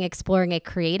enjoying exploring a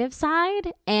creative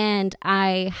side. And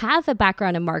I have a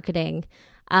background in marketing.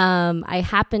 I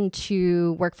happened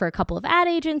to work for a couple of ad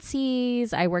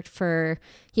agencies. I worked for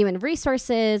human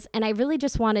resources, and I really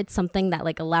just wanted something that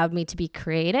like allowed me to be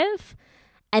creative.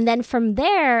 And then from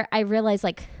there, I realized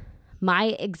like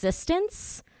my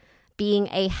existence being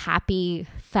a happy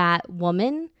fat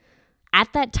woman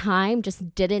at that time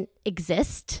just didn't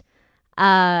exist.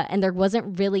 And there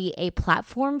wasn't really a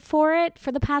platform for it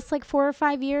for the past like 4 or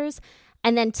 5 years.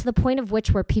 And then to the point of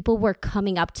which where people were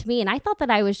coming up to me and I thought that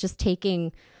I was just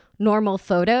taking normal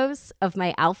photos of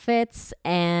my outfits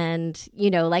and, you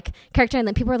know, like character. And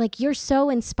then people were like, you're so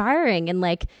inspiring. And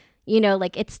like, you know,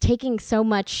 like it's taking so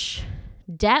much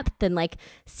depth and like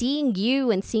seeing you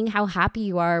and seeing how happy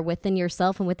you are within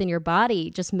yourself and within your body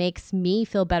just makes me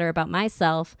feel better about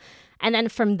myself. And then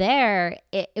from there,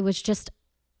 it was just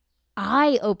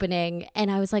eye-opening.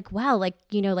 And I was like, wow, like,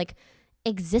 you know, like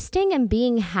existing and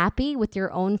being happy with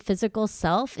your own physical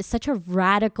self is such a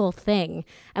radical thing.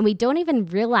 And we don't even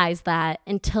realize that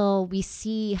until we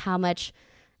see how much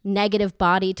negative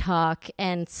body talk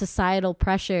and societal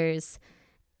pressures.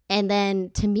 And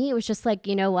then to me, it was just like,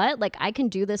 you know what, like I can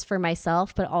do this for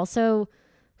myself, but also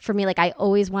for me, like I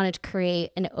always wanted to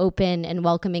create an open and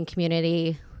welcoming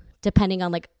community depending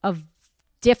on like a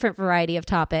different variety of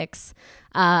topics.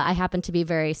 I happen to be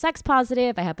very sex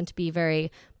positive. I happen to be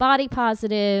very body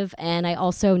positive. And I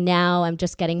also now I'm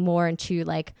just getting more into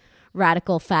like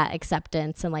radical fat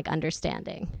acceptance and like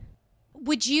understanding.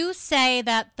 Would you say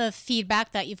that the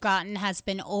feedback that you've gotten has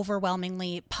been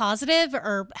overwhelmingly positive,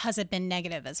 or has it been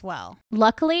negative as well?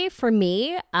 Luckily for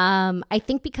me, I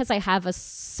think because I have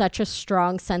such a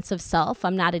strong sense of self,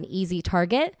 I'm not an easy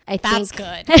target. That's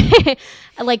good.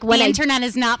 Like when the internet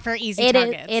is not for easy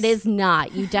targets. It is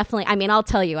not. You definitely, I mean, I'll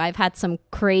tell you, I've had some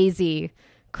crazy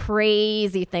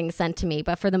things sent to me,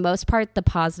 but for the most part, the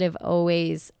positive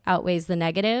always outweighs the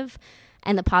negative.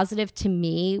 And the positive to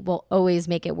me will always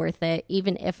make it worth it,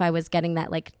 even if I was getting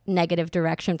that like negative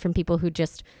direction from people who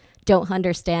just don't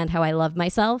understand how I love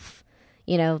myself.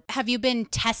 You know, have you been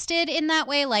tested in that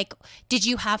way? Like, did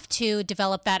you have to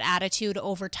develop that attitude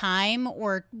over time,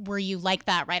 or were you like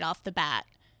that right off the bat?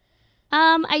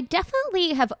 I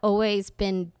definitely have always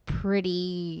been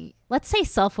pretty, let's say,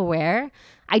 self-aware.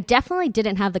 I definitely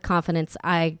didn't have the confidence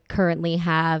I currently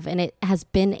have, and it has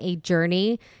been a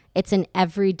journey. It's an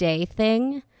everyday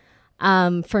thing.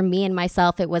 For me and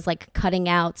myself, it was like cutting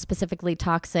out specifically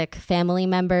toxic family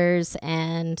members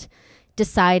and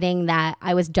deciding that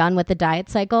I was done with the diet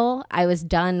cycle. I was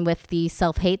done with the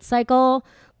self-hate cycle.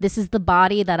 This is the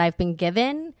body that I've been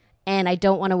given, and I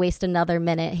don't want to waste another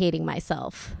minute hating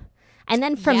myself. And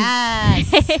then from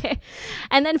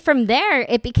and then from there,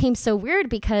 it became so weird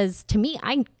because to me,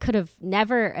 I could have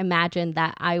never imagined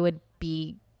that I would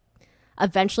be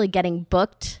eventually getting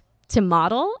booked to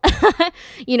model,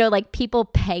 you know, like people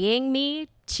paying me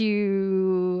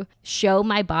to show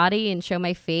my body and show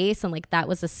my face. And like that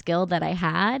was a skill that I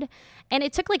had. And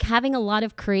it took like having a lot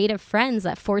of creative friends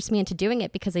that forced me into doing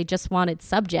it because they just wanted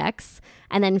subjects.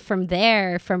 And then from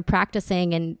there, from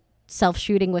practicing and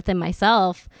self-shooting within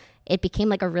myself, it became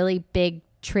like a really big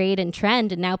trade and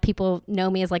trend. And now people know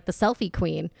me as like the selfie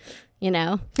queen, you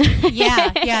know?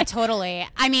 Yeah, totally.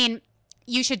 I mean,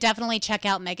 you should definitely check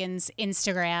out Megan's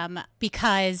Instagram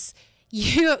because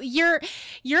you're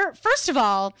first of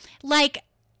all, like,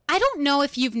 I don't know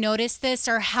if you've noticed this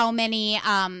or how many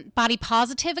body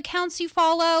positive accounts you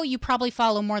follow. You probably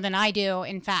follow more than I do,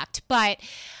 in fact. But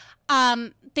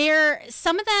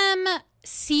some of them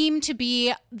seem to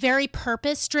be very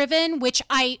purpose driven, which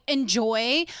I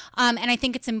enjoy, and I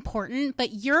think it's important,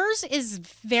 but yours is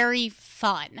very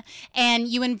fun and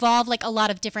you involve like a lot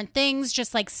of different things,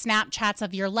 just like Snapchats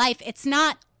of your life. It's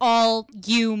not all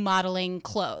you modeling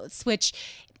clothes, which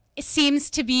it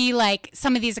seems to be like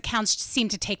some of these accounts seem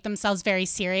to take themselves very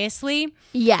seriously.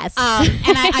 Yes.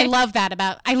 And I love that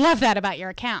about your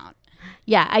account.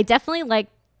 Yeah, I definitely like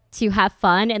to have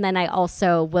fun, and then I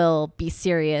also will be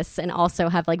serious and also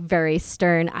have like very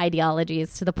stern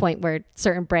ideologies to the point where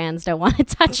certain brands don't want to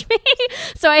touch me.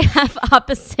 So I have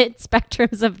opposite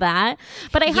spectrums of that.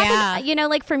 But I haven't, you know,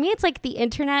 like for me, it's like the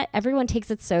internet, everyone takes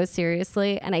it so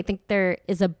seriously. And I think there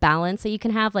is a balance that you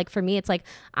can have. Like for me, it's like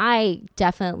I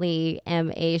definitely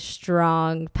am a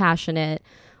strong, passionate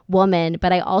woman,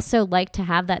 but I also like to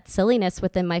have that silliness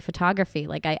within my photography.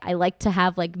 Like I like to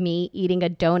have like me eating a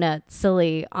donut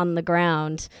silly on the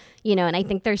ground, you know, and I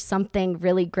think there's something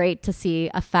really great to see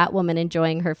a fat woman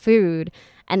enjoying her food.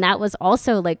 And that was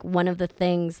also like one of the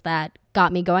things that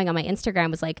got me going on my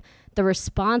Instagram was like the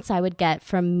response I would get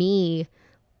from me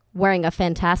wearing a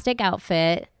fantastic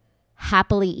outfit,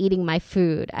 happily eating my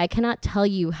food. I cannot tell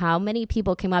you how many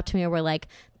people came up to me and were like,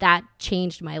 that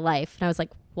changed my life. And I was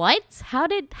like, what? How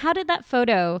did that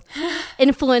photo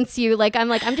influence you? Like, I'm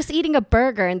just eating a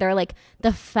burger. And they're like,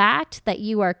 the fact that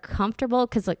you are comfortable,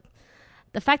 because like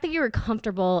the fact that you were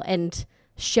comfortable and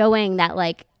showing that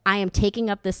like I am taking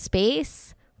up this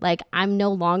space, like I'm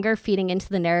no longer feeding into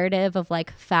the narrative of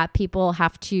like fat people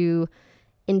have to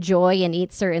enjoy and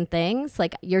eat certain things.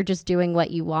 Like you're just doing what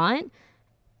you want.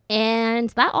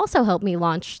 And that also helped me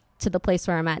launch to the place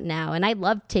where I'm at now. And I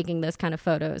love taking those kind of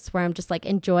photos where I'm just like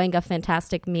enjoying a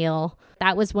fantastic meal.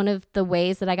 That was one of the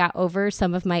ways that I got over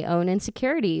some of my own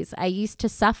insecurities. I used to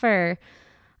suffer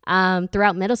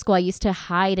throughout middle school. I used to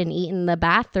hide and eat in the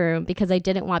bathroom because I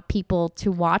didn't want people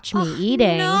to watch me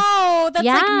eating. No, that's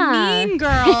like Mean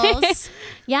Girls.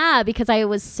 Yeah, because I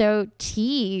was so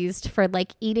teased for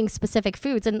like eating specific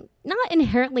foods and not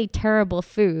inherently terrible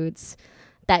foods.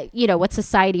 That, you know, what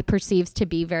society perceives to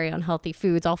be very unhealthy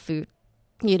foods, all food,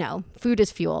 you know, food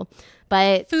is fuel,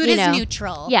 but food is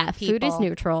neutral. Yeah, people. Food is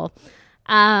neutral.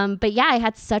 But yeah, I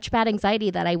had such bad anxiety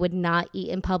that I would not eat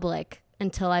in public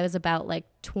until I was about like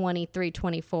 23,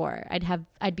 24.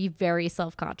 I'd be very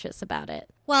self-conscious about it.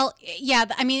 Well, yeah,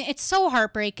 I mean, it's so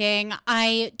heartbreaking.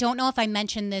 I don't know if I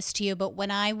mentioned this to you, but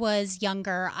when I was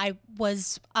younger, I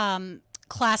was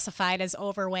classified as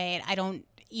overweight. I don't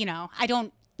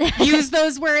use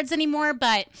those words anymore,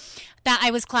 but that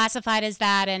I was classified as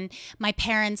that, and my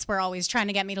parents were always trying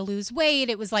to get me to lose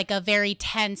weight. It was like a very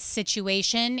tense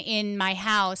situation in my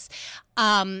house.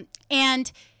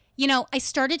 And, you know, I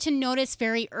started to notice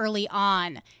very early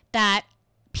on that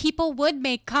people would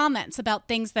make comments about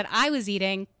things that I was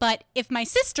eating, but if my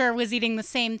sister was eating the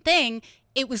same thing,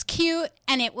 it was cute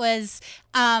and it was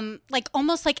like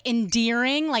almost like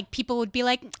endearing. Like people would be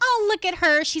like, oh, look at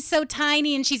her. She's so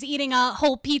tiny and she's eating a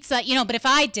whole pizza, you know, but if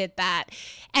I did that.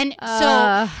 And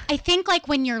so I think like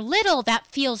when you're little, that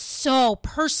feels so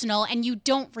personal and you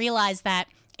don't realize that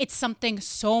it's something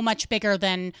so much bigger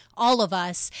than all of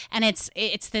us. And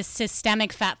it's this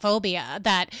systemic fat phobia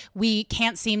that we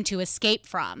can't seem to escape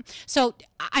from. So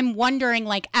I'm wondering,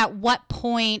 like, at what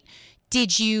point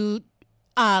did you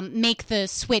make the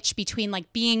switch between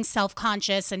like being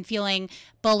self-conscious and feeling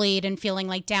bullied and feeling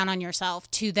like down on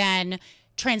yourself to then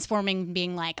transforming,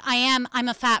 being like, I'm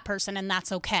a fat person and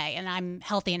that's okay. And I'm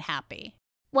healthy and happy.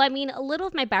 Well, I mean, a little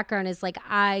of my background is like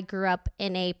I grew up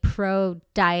in a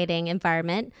pro-dieting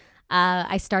environment.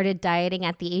 I started dieting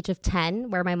at the age of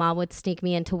 10, where my mom would sneak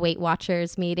me into Weight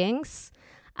Watchers meetings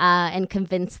and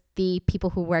convince the people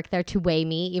who work there to weigh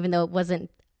me, even though it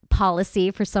wasn't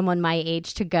policy for someone my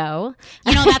age to go.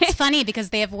 You know, that's funny because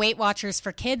they have Weight Watchers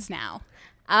for kids now.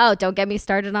 Oh, don't get me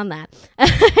started on that.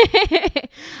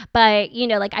 But, you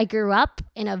know, like I grew up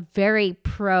in a very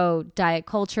pro diet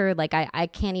culture. Like I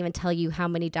can't even tell you how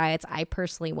many diets I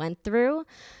personally went through,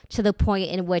 to the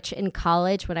point in which in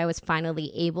college, when I was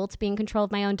finally able to be in control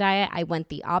of my own diet, I went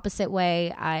the opposite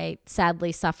way. I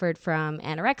sadly suffered from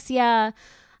anorexia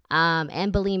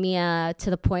and bulimia, to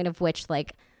the point of which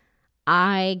like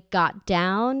I got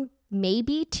down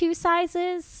maybe 2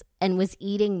 sizes and was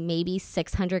eating maybe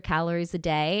 600 calories a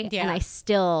day. Yeah. And I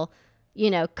still,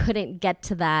 you know, couldn't get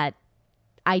to that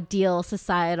ideal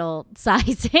societal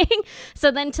sizing. So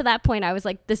then to that point, I was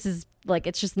like, this is like,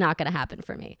 it's just not going to happen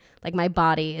for me. Like my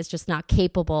body is just not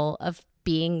capable of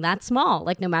being that small,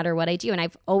 like no matter what I do. And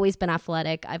I've always been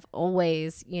athletic. I've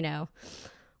always, you know,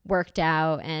 worked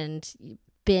out and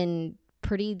been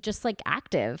pretty just like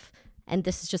active. And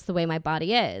this is just the way my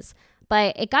body is.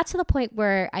 But it got to the point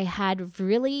where I had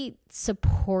really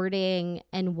supporting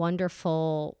and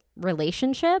wonderful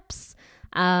relationships.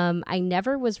 I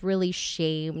never was really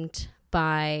shamed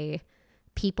by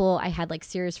people I had like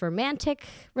serious romantic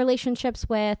relationships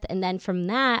with. And then from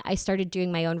that, I started doing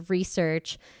my own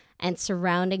research and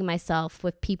surrounding myself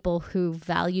with people who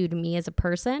valued me as a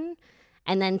person,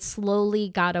 and then slowly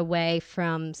got away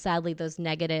from, sadly, those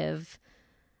negative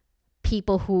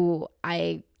people who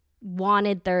I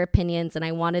wanted their opinions and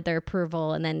I wanted their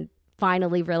approval, and then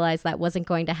finally realized that wasn't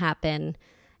going to happen.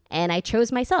 And I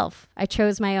chose myself. I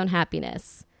chose my own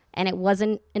happiness. And it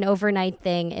wasn't an overnight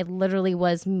thing. It literally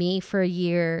was me for a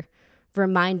year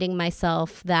reminding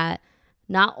myself that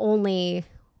not only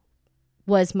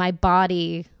was my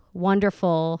body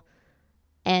wonderful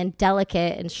and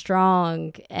delicate and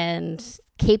strong and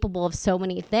capable of so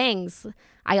many things,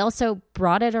 I also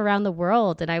brought it around the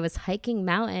world, and I was hiking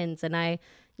mountains, and I,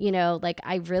 you know, like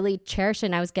I really cherished it,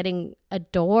 and I was getting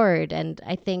adored. And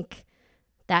I think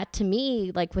that to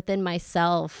me, like within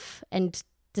myself, and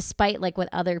despite like what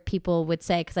other people would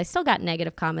say, because I still got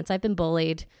negative comments. I've been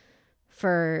bullied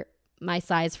for my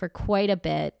size for quite a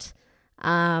bit.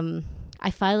 I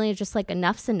finally just like,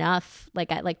 enough's enough.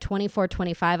 Like at like 24,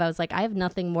 25, I was like, I have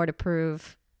nothing more to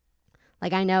prove.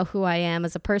 Like I know who I am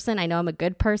as a person. I know I'm a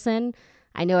good person.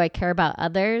 I know I care about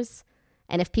others.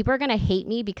 And if people are going to hate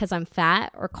me because I'm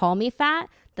fat or call me fat,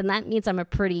 then that means I'm a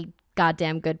pretty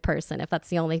goddamn good person, if that's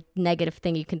the only negative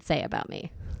thing you can say about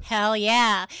me. Hell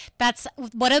yeah. That's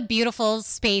what a beautiful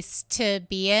space to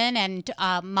be in, and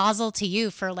mazel to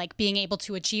you for like being able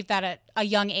to achieve that at a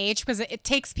young age, because it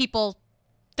takes people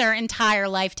their entire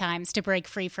lifetimes to break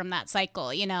free from that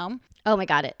cycle, you know? Oh my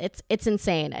God, it's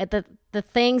insane. The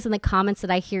things and the comments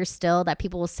that I hear still that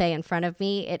people will say in front of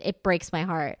me, it breaks my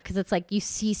heart, because it's like you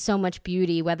see so much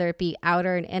beauty, whether it be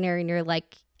outer and inner, and you're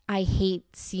like, I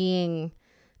hate seeing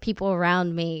people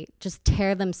around me just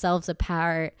tear themselves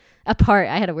apart.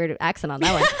 I had a weird accent on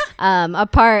that one.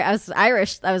 Apart. I was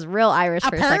Irish. I was real Irish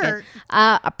for a second.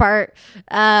 Apart.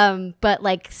 But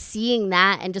like seeing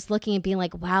that and just looking and being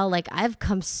like, wow, like I've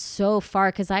come so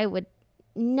far, because I would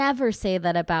never say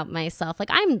that about myself. Like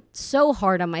I'm so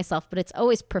hard on myself, but it's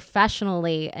always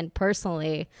professionally and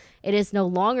personally. It is no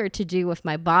longer to do with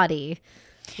my body,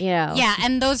 you know? Yeah.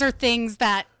 And those are things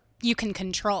that you can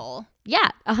control. Yeah,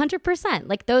 100%.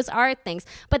 Like those are things.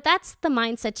 But that's the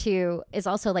mindset too, is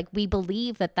also like we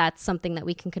believe that that's something that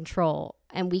we can control,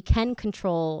 and we can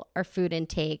control our food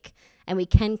intake, and we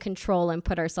can control and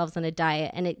put ourselves on a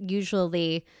diet. And it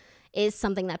usually is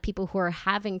something that people who are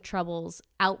having troubles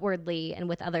outwardly and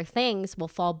with other things will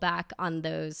fall back on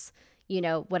those, you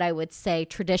know, what I would say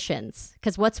traditions.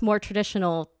 Because what's more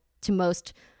traditional to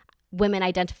most women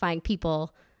identifying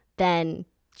people than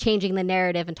changing the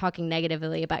narrative and talking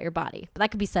negatively about your body? But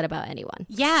that could be said about anyone.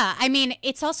 Yeah. I mean,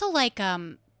 it's also like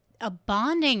a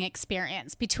bonding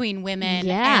experience between women.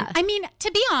 Yeah. And, I mean,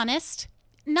 to be honest,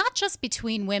 not just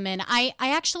between women. I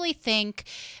actually think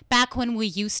back when we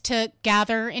used to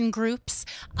gather in groups.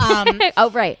 Oh,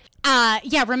 right.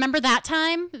 Yeah, remember that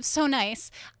time? It was so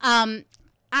nice.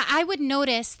 I would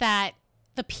notice that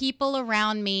the people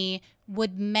around me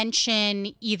would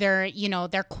mention either, you know,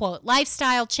 their quote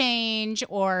lifestyle change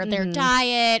or their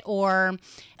diet or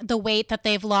the weight that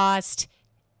they've lost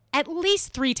at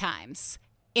least 3 times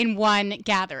in one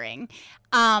gathering.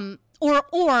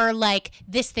 Or like,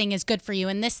 this thing is good for you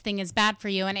and this thing is bad for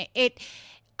you. And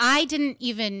I didn't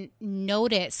even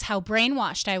notice how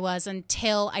brainwashed I was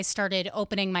until I started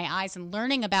opening my eyes and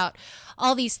learning about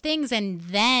all these things. And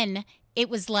then it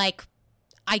was like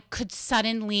I could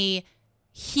suddenly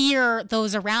hear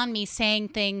those around me saying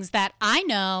things that I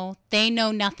know they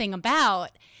know nothing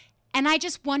about. And I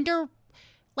just wonder,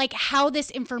 like, how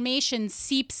this information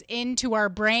seeps into our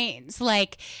brains.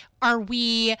 Like, are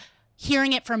we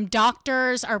hearing it from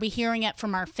doctors? Are we hearing it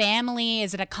from our family?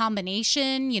 Is it a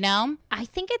combination, you know? I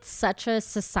think it's such a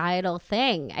societal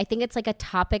thing. I think it's like a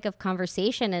topic of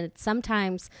conversation. And it's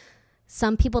sometimes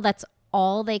some people, that's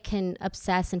all they can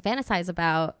obsess and fantasize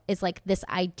about is like this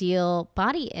ideal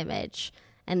body image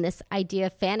and this idea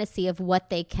of fantasy of what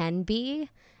they can be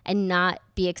and not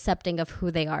be accepting of who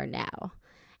they are now.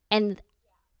 And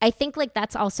I think like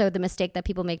that's also the mistake that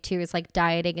people make too, is like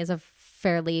dieting is a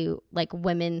fairly like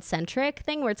women centric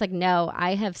thing where it's like, no,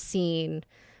 I have seen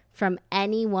from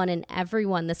anyone and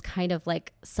everyone this kind of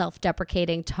like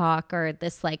self-deprecating talk or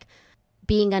this like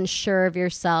being unsure of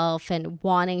yourself and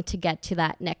wanting to get to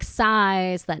that next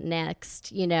size, that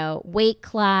next, you know, weight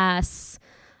class.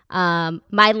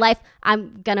 My life,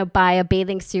 I'm going to buy a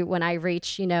bathing suit when I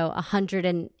reach, you know,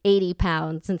 180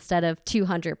 pounds instead of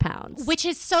 200 pounds. Which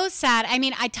is so sad. I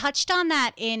mean, I touched on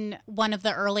that in one of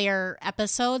the earlier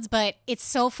episodes, but it's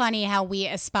so funny how we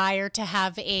aspire to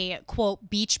have a, quote,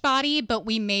 beach body, but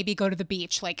we maybe go to the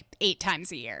beach like 8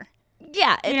 times a year.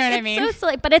 Yeah. You know what I mean? So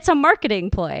silly, but it's a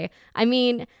marketing ploy. I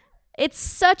mean, it's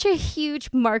such a huge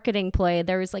marketing ploy.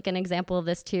 There was like an example of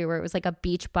this too, where it was like a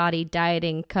Beachbody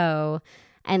dieting co.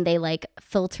 And they like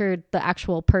filtered the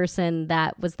actual person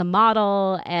that was the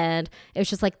model. And it was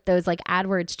just like those like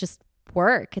AdWords just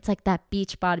work. It's like that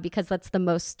Beachbody because that's the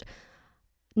most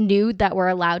nude that we're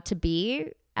allowed to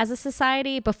be as a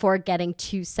society before getting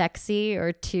too sexy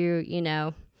or too, you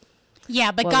know.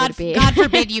 Yeah, but God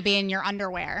forbid you be in your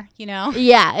underwear, you know?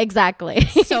 Yeah, exactly.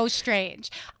 So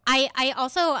strange.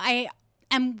 I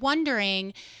am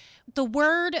wondering, the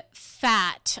word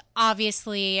fat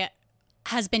obviously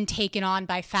has been taken on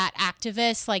by fat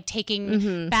activists, like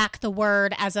taking back the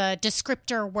word as a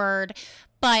descriptor word.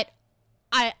 But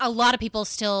a lot of people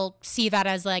still see that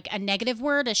as like a negative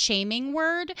word, a shaming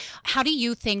word. How do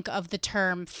you think of the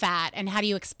term fat and how do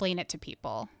you explain it to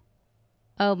people?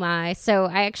 Oh my. So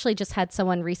I actually just had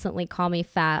someone recently call me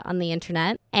fat on the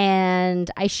internet and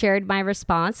I shared my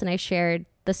response and I shared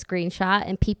the screenshot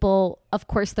and people, of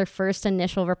course, their first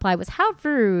initial reply was how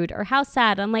rude or how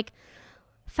sad. I'm like,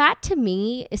 fat to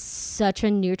me is such a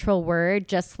neutral word,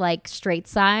 just like straight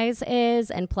size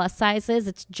is and plus size is.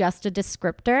 It's just a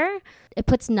descriptor. It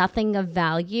puts nothing of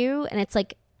value. And it's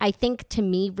like, I think to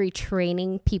me,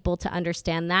 retraining people to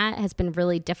understand that has been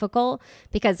really difficult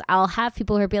because I'll have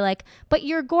people who be like, but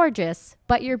you're gorgeous,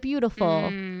 but you're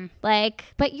beautiful, like,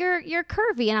 but you're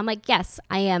curvy. And I'm like, yes,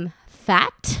 I am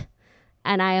fat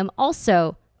and I am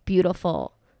also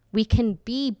beautiful. We can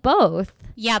be both.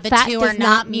 Yeah, the Fat two are does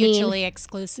not mean- mutually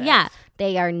exclusive. Yeah,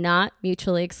 they are not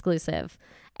mutually exclusive.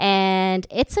 And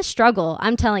it's a struggle.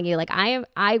 I'm telling you, like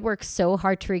I work so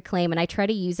hard to reclaim and I try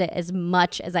to use it as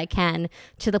much as I can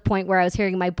to the point where I was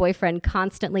hearing my boyfriend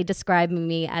constantly describing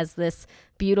me as this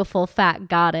beautiful fat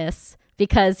goddess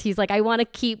because he's like, I want to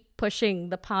keep pushing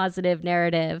the positive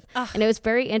narrative. Ugh. And it was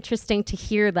very interesting to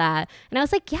hear that. And I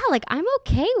was like, yeah, like I'm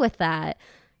okay with that.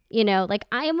 You know, like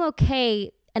I am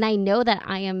okay. And I know that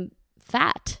I am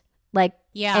fat, like,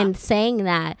 yeah. And saying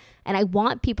that. And I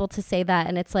want people to say that.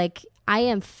 And it's like, I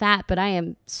am fat, but I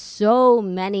am so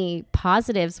many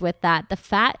positives with that. The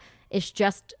fat is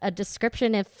just a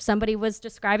description if somebody was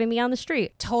describing me on the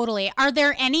street. Totally. Are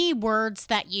there any words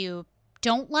that you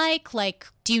don't like? Like,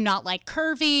 do you not like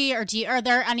curvy or are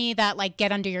there any that like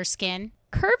get under your skin?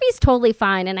 Curvy's totally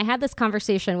fine. And I had this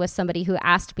conversation with somebody who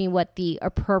asked me what the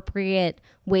appropriate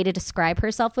way to describe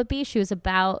herself would be. She was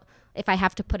about, if I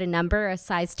have to put a number, a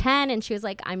size 10. And she was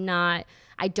like,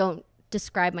 I don't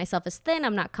describe myself as thin.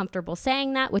 I'm not comfortable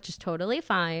saying that, which is totally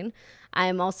fine.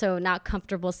 I'm also not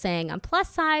comfortable saying I'm plus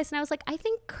size. And I was like, I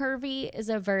think curvy is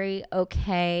a very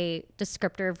okay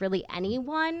descriptor of really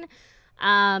anyone.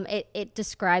 It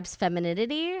describes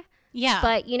femininity. Yeah.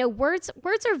 But, you know, words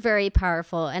are very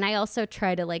powerful. And I also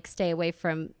try to like stay away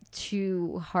from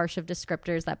too harsh of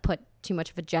descriptors that put too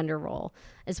much of a gender role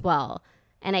as well.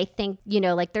 And I think, you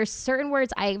know, like there's certain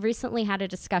words. I recently had a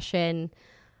discussion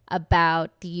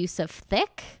about the use of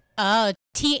thick. Oh,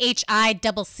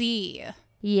 THICC.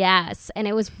 Yes. And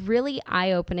it was really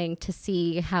eye-opening to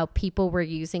see how people were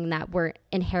using that word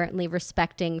inherently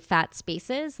respecting fat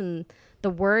spaces. And the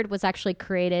word was actually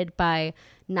created by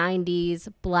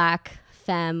 90s Black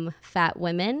femme fat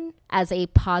women as a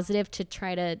positive to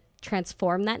try to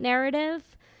transform that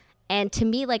narrative. And to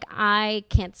me, like, I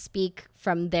can't speak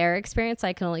from their experience.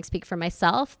 I can only speak for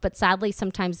myself. But sadly,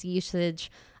 sometimes the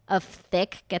usage of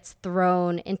thick gets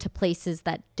thrown into places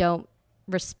that don't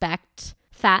respect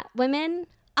fat women.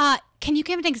 Can you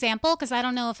give an example? Because I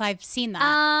don't know if I've seen that.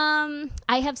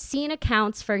 I have seen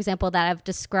accounts, for example, that have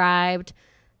described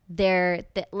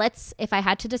if I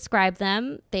had to describe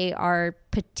them, they are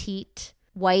petite,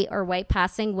 white or white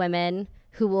passing women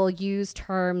who will use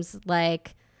terms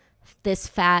like this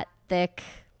fat, thick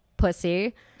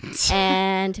pussy,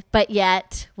 but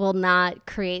yet will not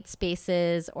create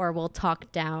spaces or will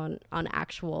talk down on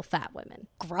actual fat women.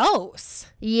 Gross.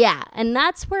 Yeah. And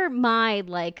that's where my,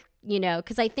 like, you know,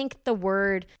 because I think the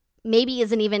word maybe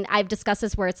isn't even, I've discussed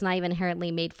this where it's not even inherently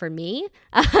made for me.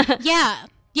 Yeah.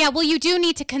 Yeah, well, you do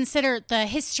need to consider the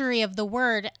history of the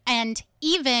word. And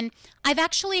even, I've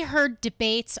actually heard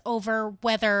debates over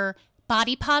whether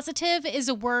body positive is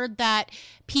a word that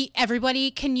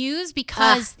everybody can use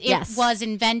because it was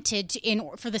invented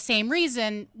for the same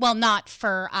reason. Well, not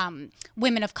for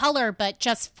women of color, but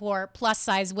just for plus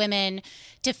size women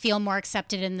to feel more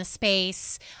accepted in the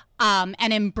space.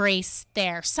 And embrace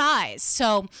their size.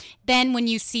 So then when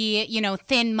you see, you know,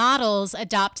 thin models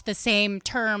adopt the same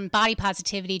term body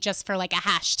positivity just for like a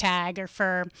hashtag or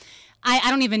for, I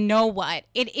don't even know what,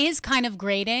 it is kind of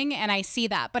grating and I see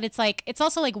that. But it's like, it's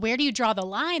also like, where do you draw the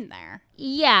line there?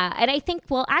 Yeah. And I think,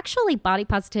 well, actually body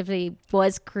positivity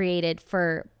was created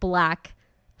for Black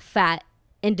fat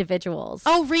individuals.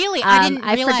 Oh, really? I didn't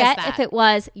realize forget that. If it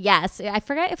was, yes, I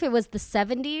forget if it was the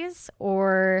 70s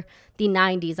or the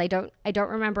 90s. I don't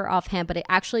remember offhand, but it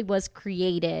actually was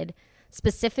created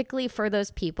specifically for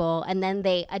those people. And then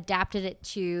they adapted it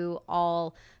to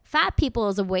all fat people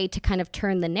as a way to kind of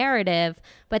turn the narrative.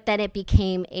 But then it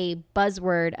became a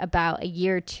buzzword about a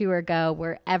year or two ago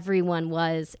where everyone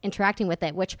was interacting with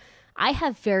it, which I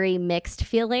have very mixed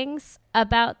feelings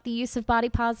about the use of body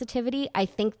positivity. I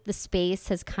think the space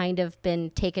has kind of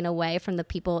been taken away from the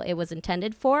people it was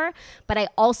intended for. But I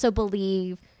also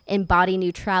believe in body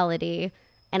neutrality,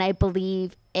 and I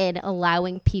believe in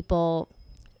allowing people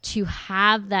to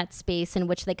have that space in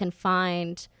which they can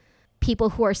find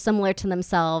people who are similar to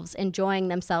themselves, enjoying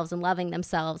themselves and loving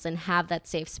themselves, and have that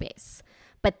safe space.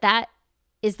 But that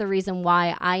is the reason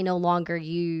why I no longer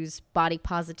use body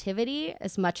positivity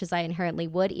as much as I inherently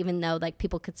would, even though like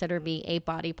people consider me a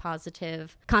body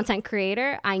positive content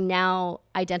creator. I now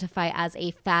identify as a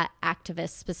fat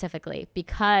activist specifically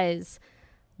because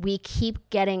we keep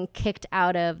getting kicked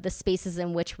out of the spaces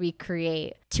in which we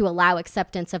create to allow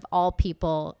acceptance of all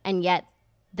people, and yet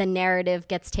the narrative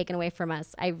gets taken away from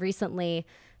us. I recently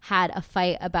had a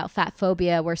fight about fat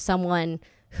phobia where someone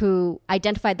who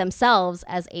identified themselves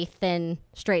as a thin,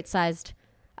 straight-sized,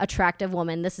 attractive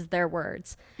woman, this is their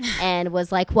words, and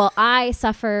was like, well, I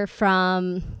suffer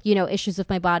from, you know, issues with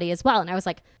my body as well. And I was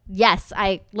like, yes,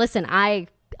 I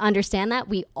understand that.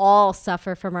 We all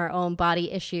suffer from our own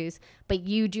body issues, but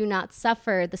you do not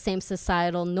suffer the same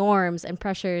societal norms and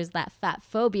pressures that fat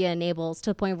phobia enables,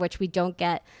 to the point of which we don't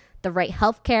get the right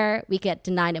healthcare, we get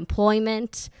denied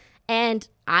employment. And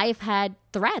I've had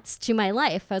threats to my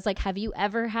life. I was like, have you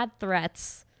ever had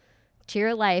threats to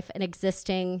your life and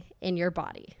existing in your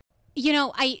body? You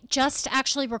know, I just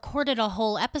actually recorded a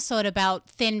whole episode about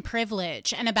thin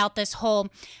privilege and about this whole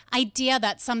idea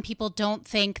that some people don't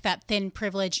think that thin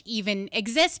privilege even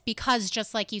exists because,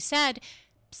 just like you said,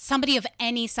 somebody of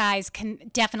any size can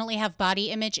definitely have body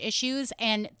image issues,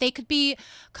 and they could be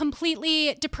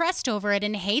completely depressed over it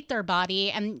and hate their body.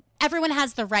 And everyone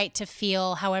has the right to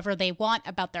feel however they want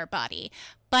about their body.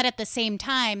 But at the same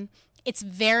time, it's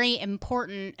very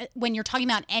important when you're talking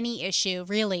about any issue,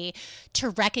 really,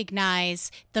 to recognize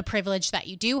the privilege that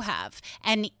you do have.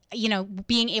 And, you know,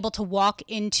 being able to walk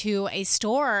into a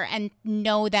store and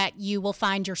know that you will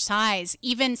find your size,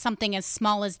 even something as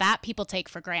small as that, people take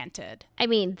for granted. I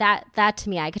mean, that to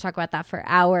me, I could talk about that for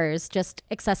hours, just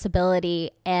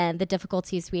accessibility and the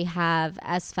difficulties we have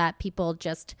as fat people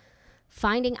just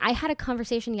finding. I had a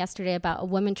conversation yesterday about a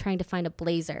woman trying to find a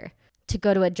blazer to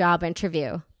go to a job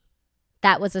interview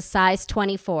that was a size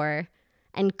 24,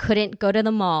 and couldn't go to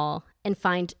the mall and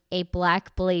find a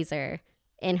black blazer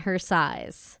in her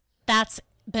size. That's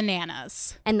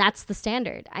bananas. And that's the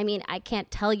standard. I mean, I can't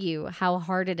tell you how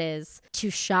hard it is to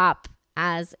shop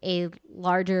as a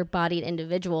larger bodied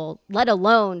individual, let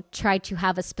alone try to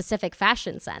have a specific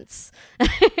fashion sense.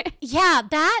 Yeah,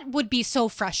 that would be so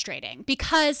frustrating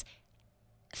because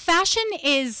fashion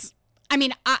is, I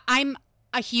mean, I'm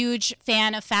a huge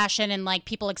fan of fashion and like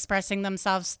people expressing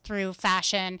themselves through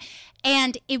fashion.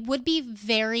 And it would be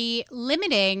very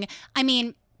limiting. I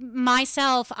mean,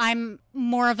 myself, I'm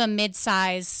more of a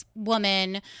mid-size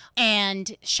woman,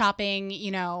 and shopping, you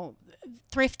know,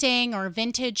 thrifting or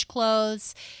vintage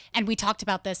clothes. And we talked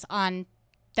about this on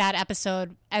that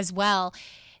episode as well.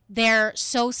 They're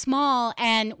so small,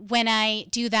 and when I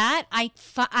do that, I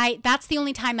that's the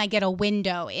only time I get a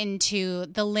window into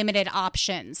the limited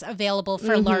options available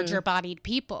for larger bodied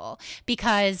people,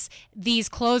 because these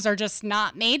clothes are just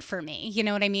not made for me. You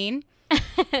know what I mean?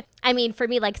 I mean, for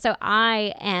me, like, so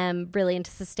I am really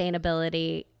into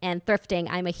sustainability and thrifting.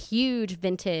 I'm a huge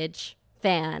vintage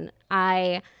fan.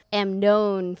 I am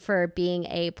known for being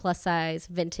a plus size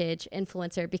vintage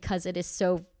influencer because it is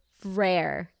so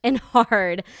rare and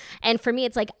hard. And for me,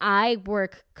 it's like I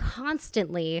work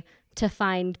constantly to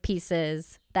find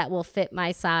pieces that will fit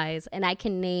my size. And I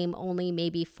can name only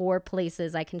maybe 4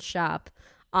 places I can shop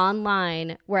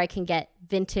online where I can get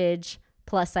vintage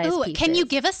plus size pieces. Can you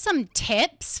give us some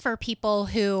tips for people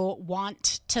who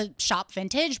want to shop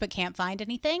vintage but can't find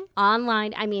anything?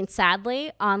 Online, I mean,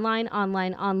 sadly, online.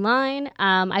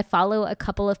 I follow a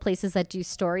couple of places that do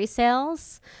story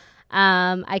sales.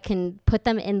 I can put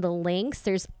them in the links.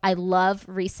 I love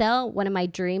resale. One of my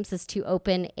dreams is to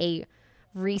open a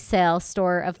resale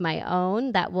store of my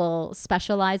own that will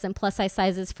specialize in plus size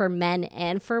sizes for men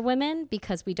and for women,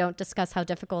 because we don't discuss how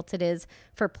difficult it is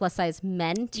for plus size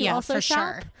men to also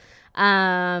shop.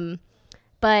 Sure.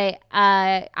 But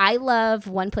I love,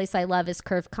 one place I love is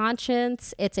Curve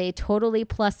Conscience. It's a totally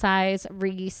plus size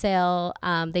resale.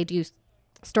 They do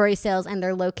story sales, and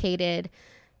they're located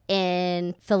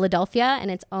in Philadelphia,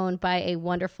 and it's owned by a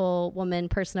wonderful woman,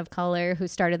 person of color, who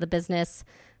started the business,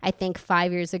 I think,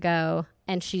 5 years ago,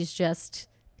 and she's just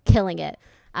killing it.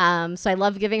 So I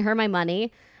love giving her my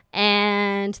money.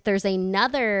 And there's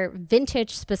another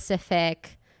vintage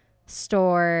specific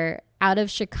store out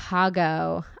of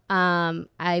Chicago.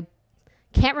 I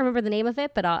can't remember the name of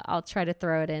it, but I'll try to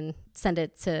throw it in, send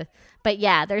it to. But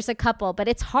yeah, there's a couple, but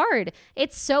it's hard.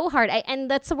 It's so hard.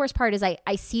 And that's the worst part is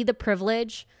I see the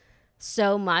privilege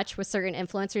so much with certain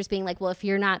influencers being like, well, if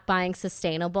you're not buying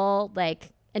sustainable,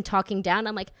 like, and talking down,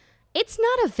 I'm like, it's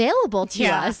not available to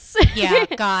us. Yeah,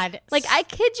 God. Like, I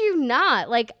kid you not.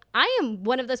 Like, I am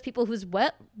one of those people who's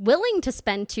willing to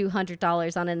spend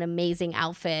 $200 on an amazing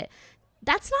outfit.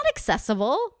 That's not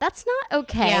accessible. That's not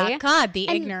okay. Yeah, God, the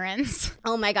ignorance.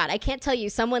 Oh my God, I can't tell you.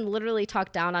 Someone literally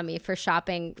talked down on me for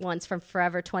shopping once from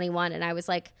Forever 21, and I was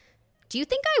like, do you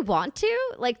think I want to?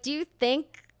 Like, do you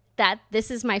think that this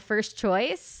is my first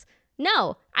choice?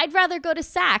 No, I'd rather go to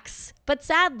Saks. But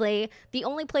sadly, the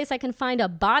only place I can find a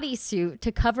bodysuit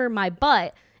to cover my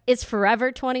butt is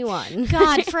Forever 21.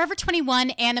 God, Forever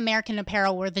 21 and American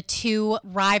Apparel were the two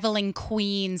rivaling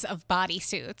queens of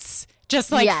bodysuits.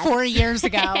 Just like 4 years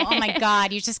ago. Oh my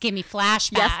God, you just gave me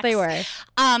flashbacks. Yes, they were.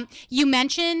 You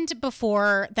mentioned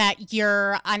before that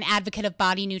you're an advocate of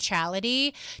body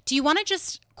neutrality. Do you want to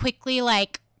just quickly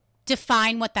like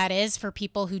define what that is for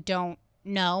people who don't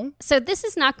know? So this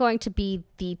is not going to be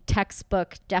the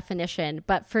textbook definition,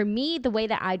 but for me, the way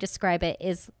that I describe it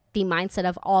is the mindset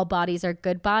of all bodies are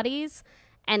good bodies.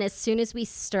 And as soon as we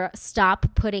stop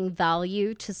putting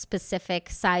value to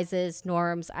specific sizes,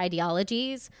 norms,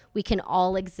 ideologies, we can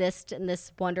all exist in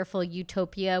this wonderful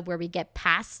utopia where we get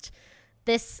past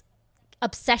this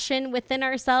obsession within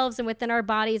ourselves and within our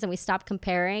bodies, and we stop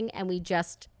comparing and we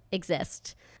just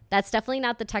exist. That's definitely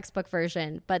not the textbook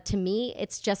version, but to me,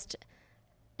 it's just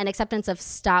an acceptance of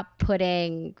stop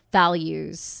putting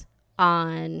values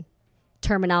on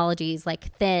terminologies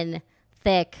like thin,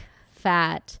 thick,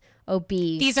 fat,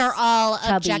 obese. These are all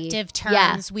chubby. Objective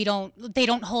terms. Yeah. They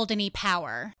don't hold any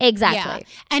power. Exactly.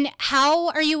 Yeah. And how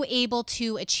are you able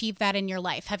to achieve that in your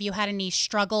life? Have you had any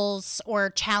struggles or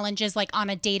challenges like on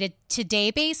a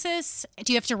day-to-day basis?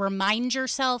 Do you have to remind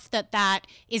yourself that that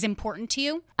is important to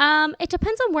you? It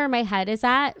depends on where my head is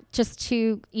at.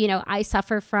 I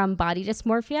suffer from body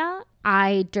dysmorphia.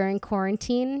 I, during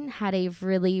quarantine, had a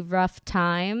really rough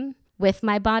time with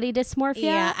my body dysmorphia.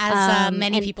 Yeah, as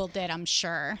many people did, I'm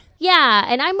sure. Yeah,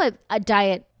 and I'm a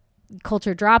diet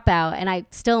culture dropout, and I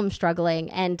still am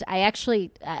struggling. And I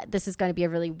actually, this is going to be a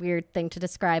really weird thing to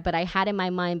describe, but I had in my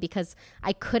mind, because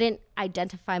I couldn't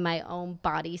identify my own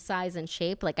body size and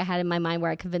shape. Like I had in my mind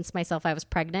where I convinced myself I was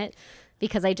pregnant,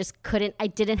 because I just couldn't, I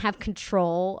didn't have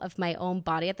control of my own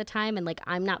body at the time. And like,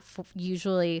 I'm not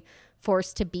usually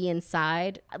forced to be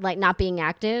inside, like not being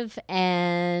active.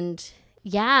 And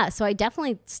yeah, so I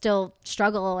definitely still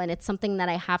struggle. And it's something that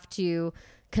I have to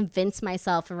convince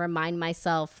myself and remind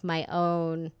myself my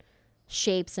own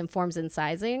shapes and forms and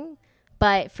sizing.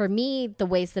 But for me, the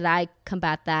ways that I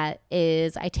combat that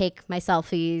is I take my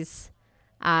selfies,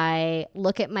 I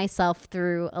look at myself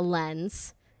through a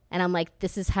lens, and I'm like,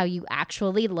 this is how you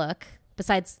actually look,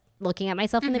 besides looking at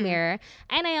myself in the mirror.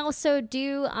 And I also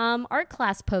do art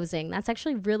class posing. That's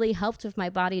actually really helped with my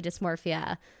body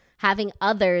dysmorphia, having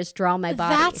others draw my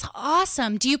body. That's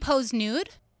awesome. Do you pose nude?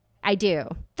 I do.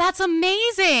 That's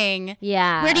amazing.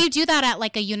 Yeah. Where do you do that at,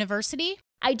 like a university?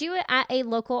 I do it at a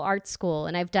local art school,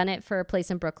 and I've done it for a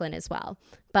place in Brooklyn as well.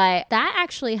 But that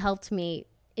actually helped me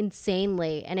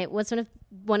insanely. And it was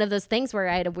one of those things where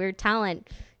I had a weird talent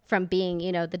from being,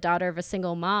 you know, the daughter of a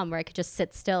single mom, where I could just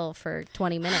sit still for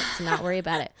 20 minutes and not worry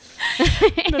about it.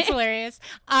 That's hilarious.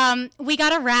 We got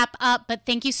to wrap up, but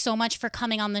thank you so much for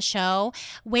coming on the show.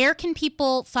 Where can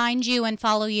people find you and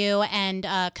follow you and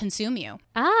consume you?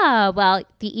 Well,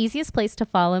 the easiest place to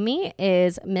follow me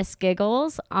is Miss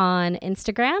Giggles on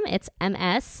Instagram. It's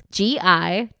MSGIGGGLES.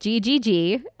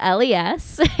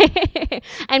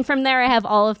 And from there, I have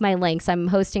all of my links. I'm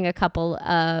hosting a couple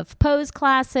of pose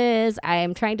classes. I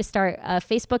am trying to start a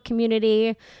Facebook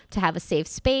community to have a safe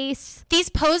space. These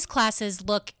pose classes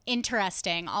look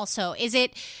interesting also. Is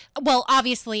it, well,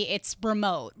 obviously it's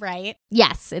remote, right?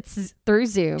 Yes, it's through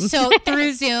Zoom. So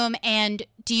through Zoom. And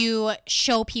do you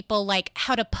show people like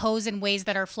how to pose in ways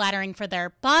that are flattering for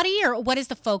their body, or what is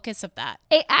the focus of that?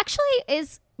 It actually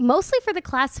is mostly for the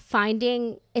class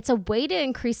finding it's a way to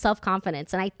increase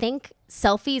self-confidence. And I think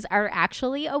selfies are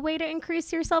actually a way to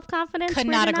increase your self-confidence. Could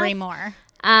not agree more.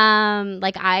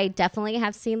 Like I definitely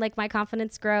have seen like my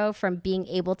confidence grow from being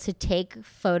able to take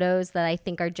photos that I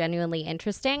think are genuinely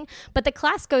interesting. But the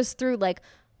class goes through like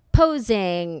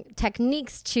posing,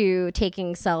 techniques to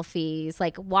taking selfies,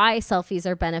 like why selfies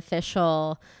are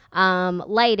beneficial,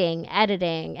 lighting,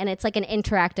 editing, and it's like an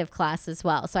interactive class as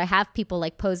well. So I have people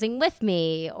like posing with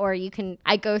me, or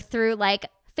I go through like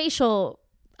facial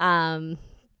kind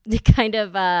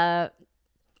of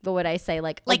what would I say,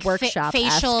 like a workshop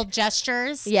facial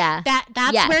gestures. Yeah,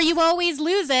 that's yes. where you always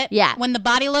lose it. Yeah, when the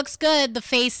body looks good, the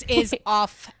face is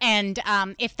off. And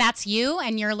if that's you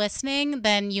and you're listening,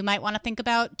 then you might want to think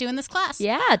about doing this class.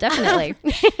 Yeah, definitely.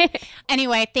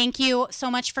 Anyway, thank you so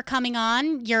much for coming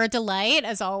on. You're a delight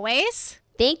as always.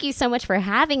 Thank you so much for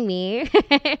having me.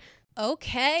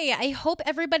 Okay, I hope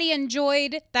everybody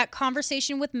enjoyed that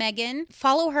conversation with Megan.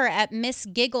 Follow her at Miss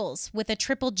Giggles with a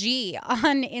triple G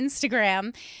on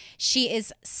Instagram. She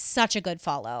is such a good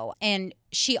follow, and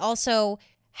she also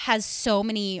has so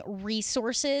many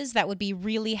resources that would be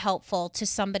really helpful to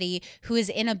somebody who is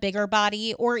in a bigger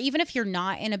body, or even if you're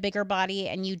not in a bigger body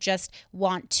and you just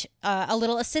want a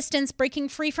little assistance breaking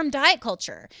free from diet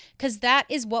culture, because that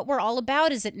is what we're all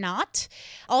about, is it not?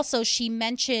 Also, she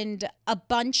mentioned a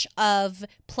bunch of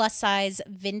plus size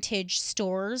vintage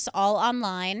stores all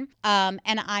online, and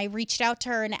I reached out to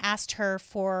her and asked her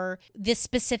for the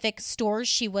specific stores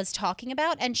she was talking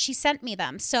about, and she sent me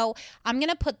them. So I'm going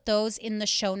to put those in the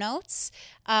show notes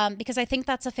because I think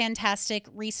that's a fantastic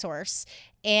resource,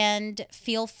 and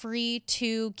feel free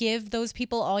to give those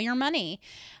people all your money.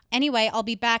 Anyway, I'll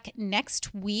be back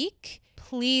next week.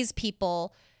 Please,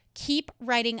 people, keep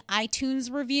writing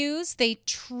iTunes reviews. They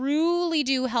truly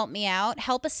do help me out,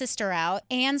 help a sister out,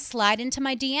 and slide into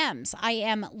my DMs. I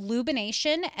am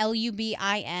Lubination,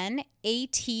 LUBINATION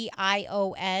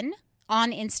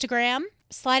on Instagram.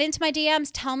 Slide into my DMs.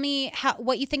 Tell me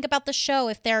what you think about the show.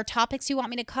 If there are topics you want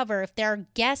me to cover, if there are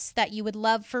guests that you would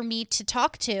love for me to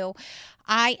talk to,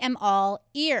 I am all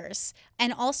ears.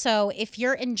 And also, if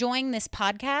you're enjoying this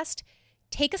podcast,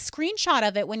 take a screenshot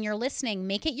of it when you're listening.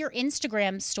 Make it your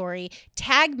Instagram story.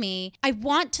 Tag me. I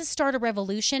want to start a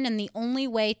revolution, and the only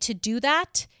way to do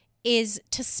that is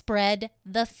to spread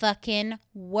the fucking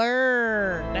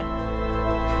word.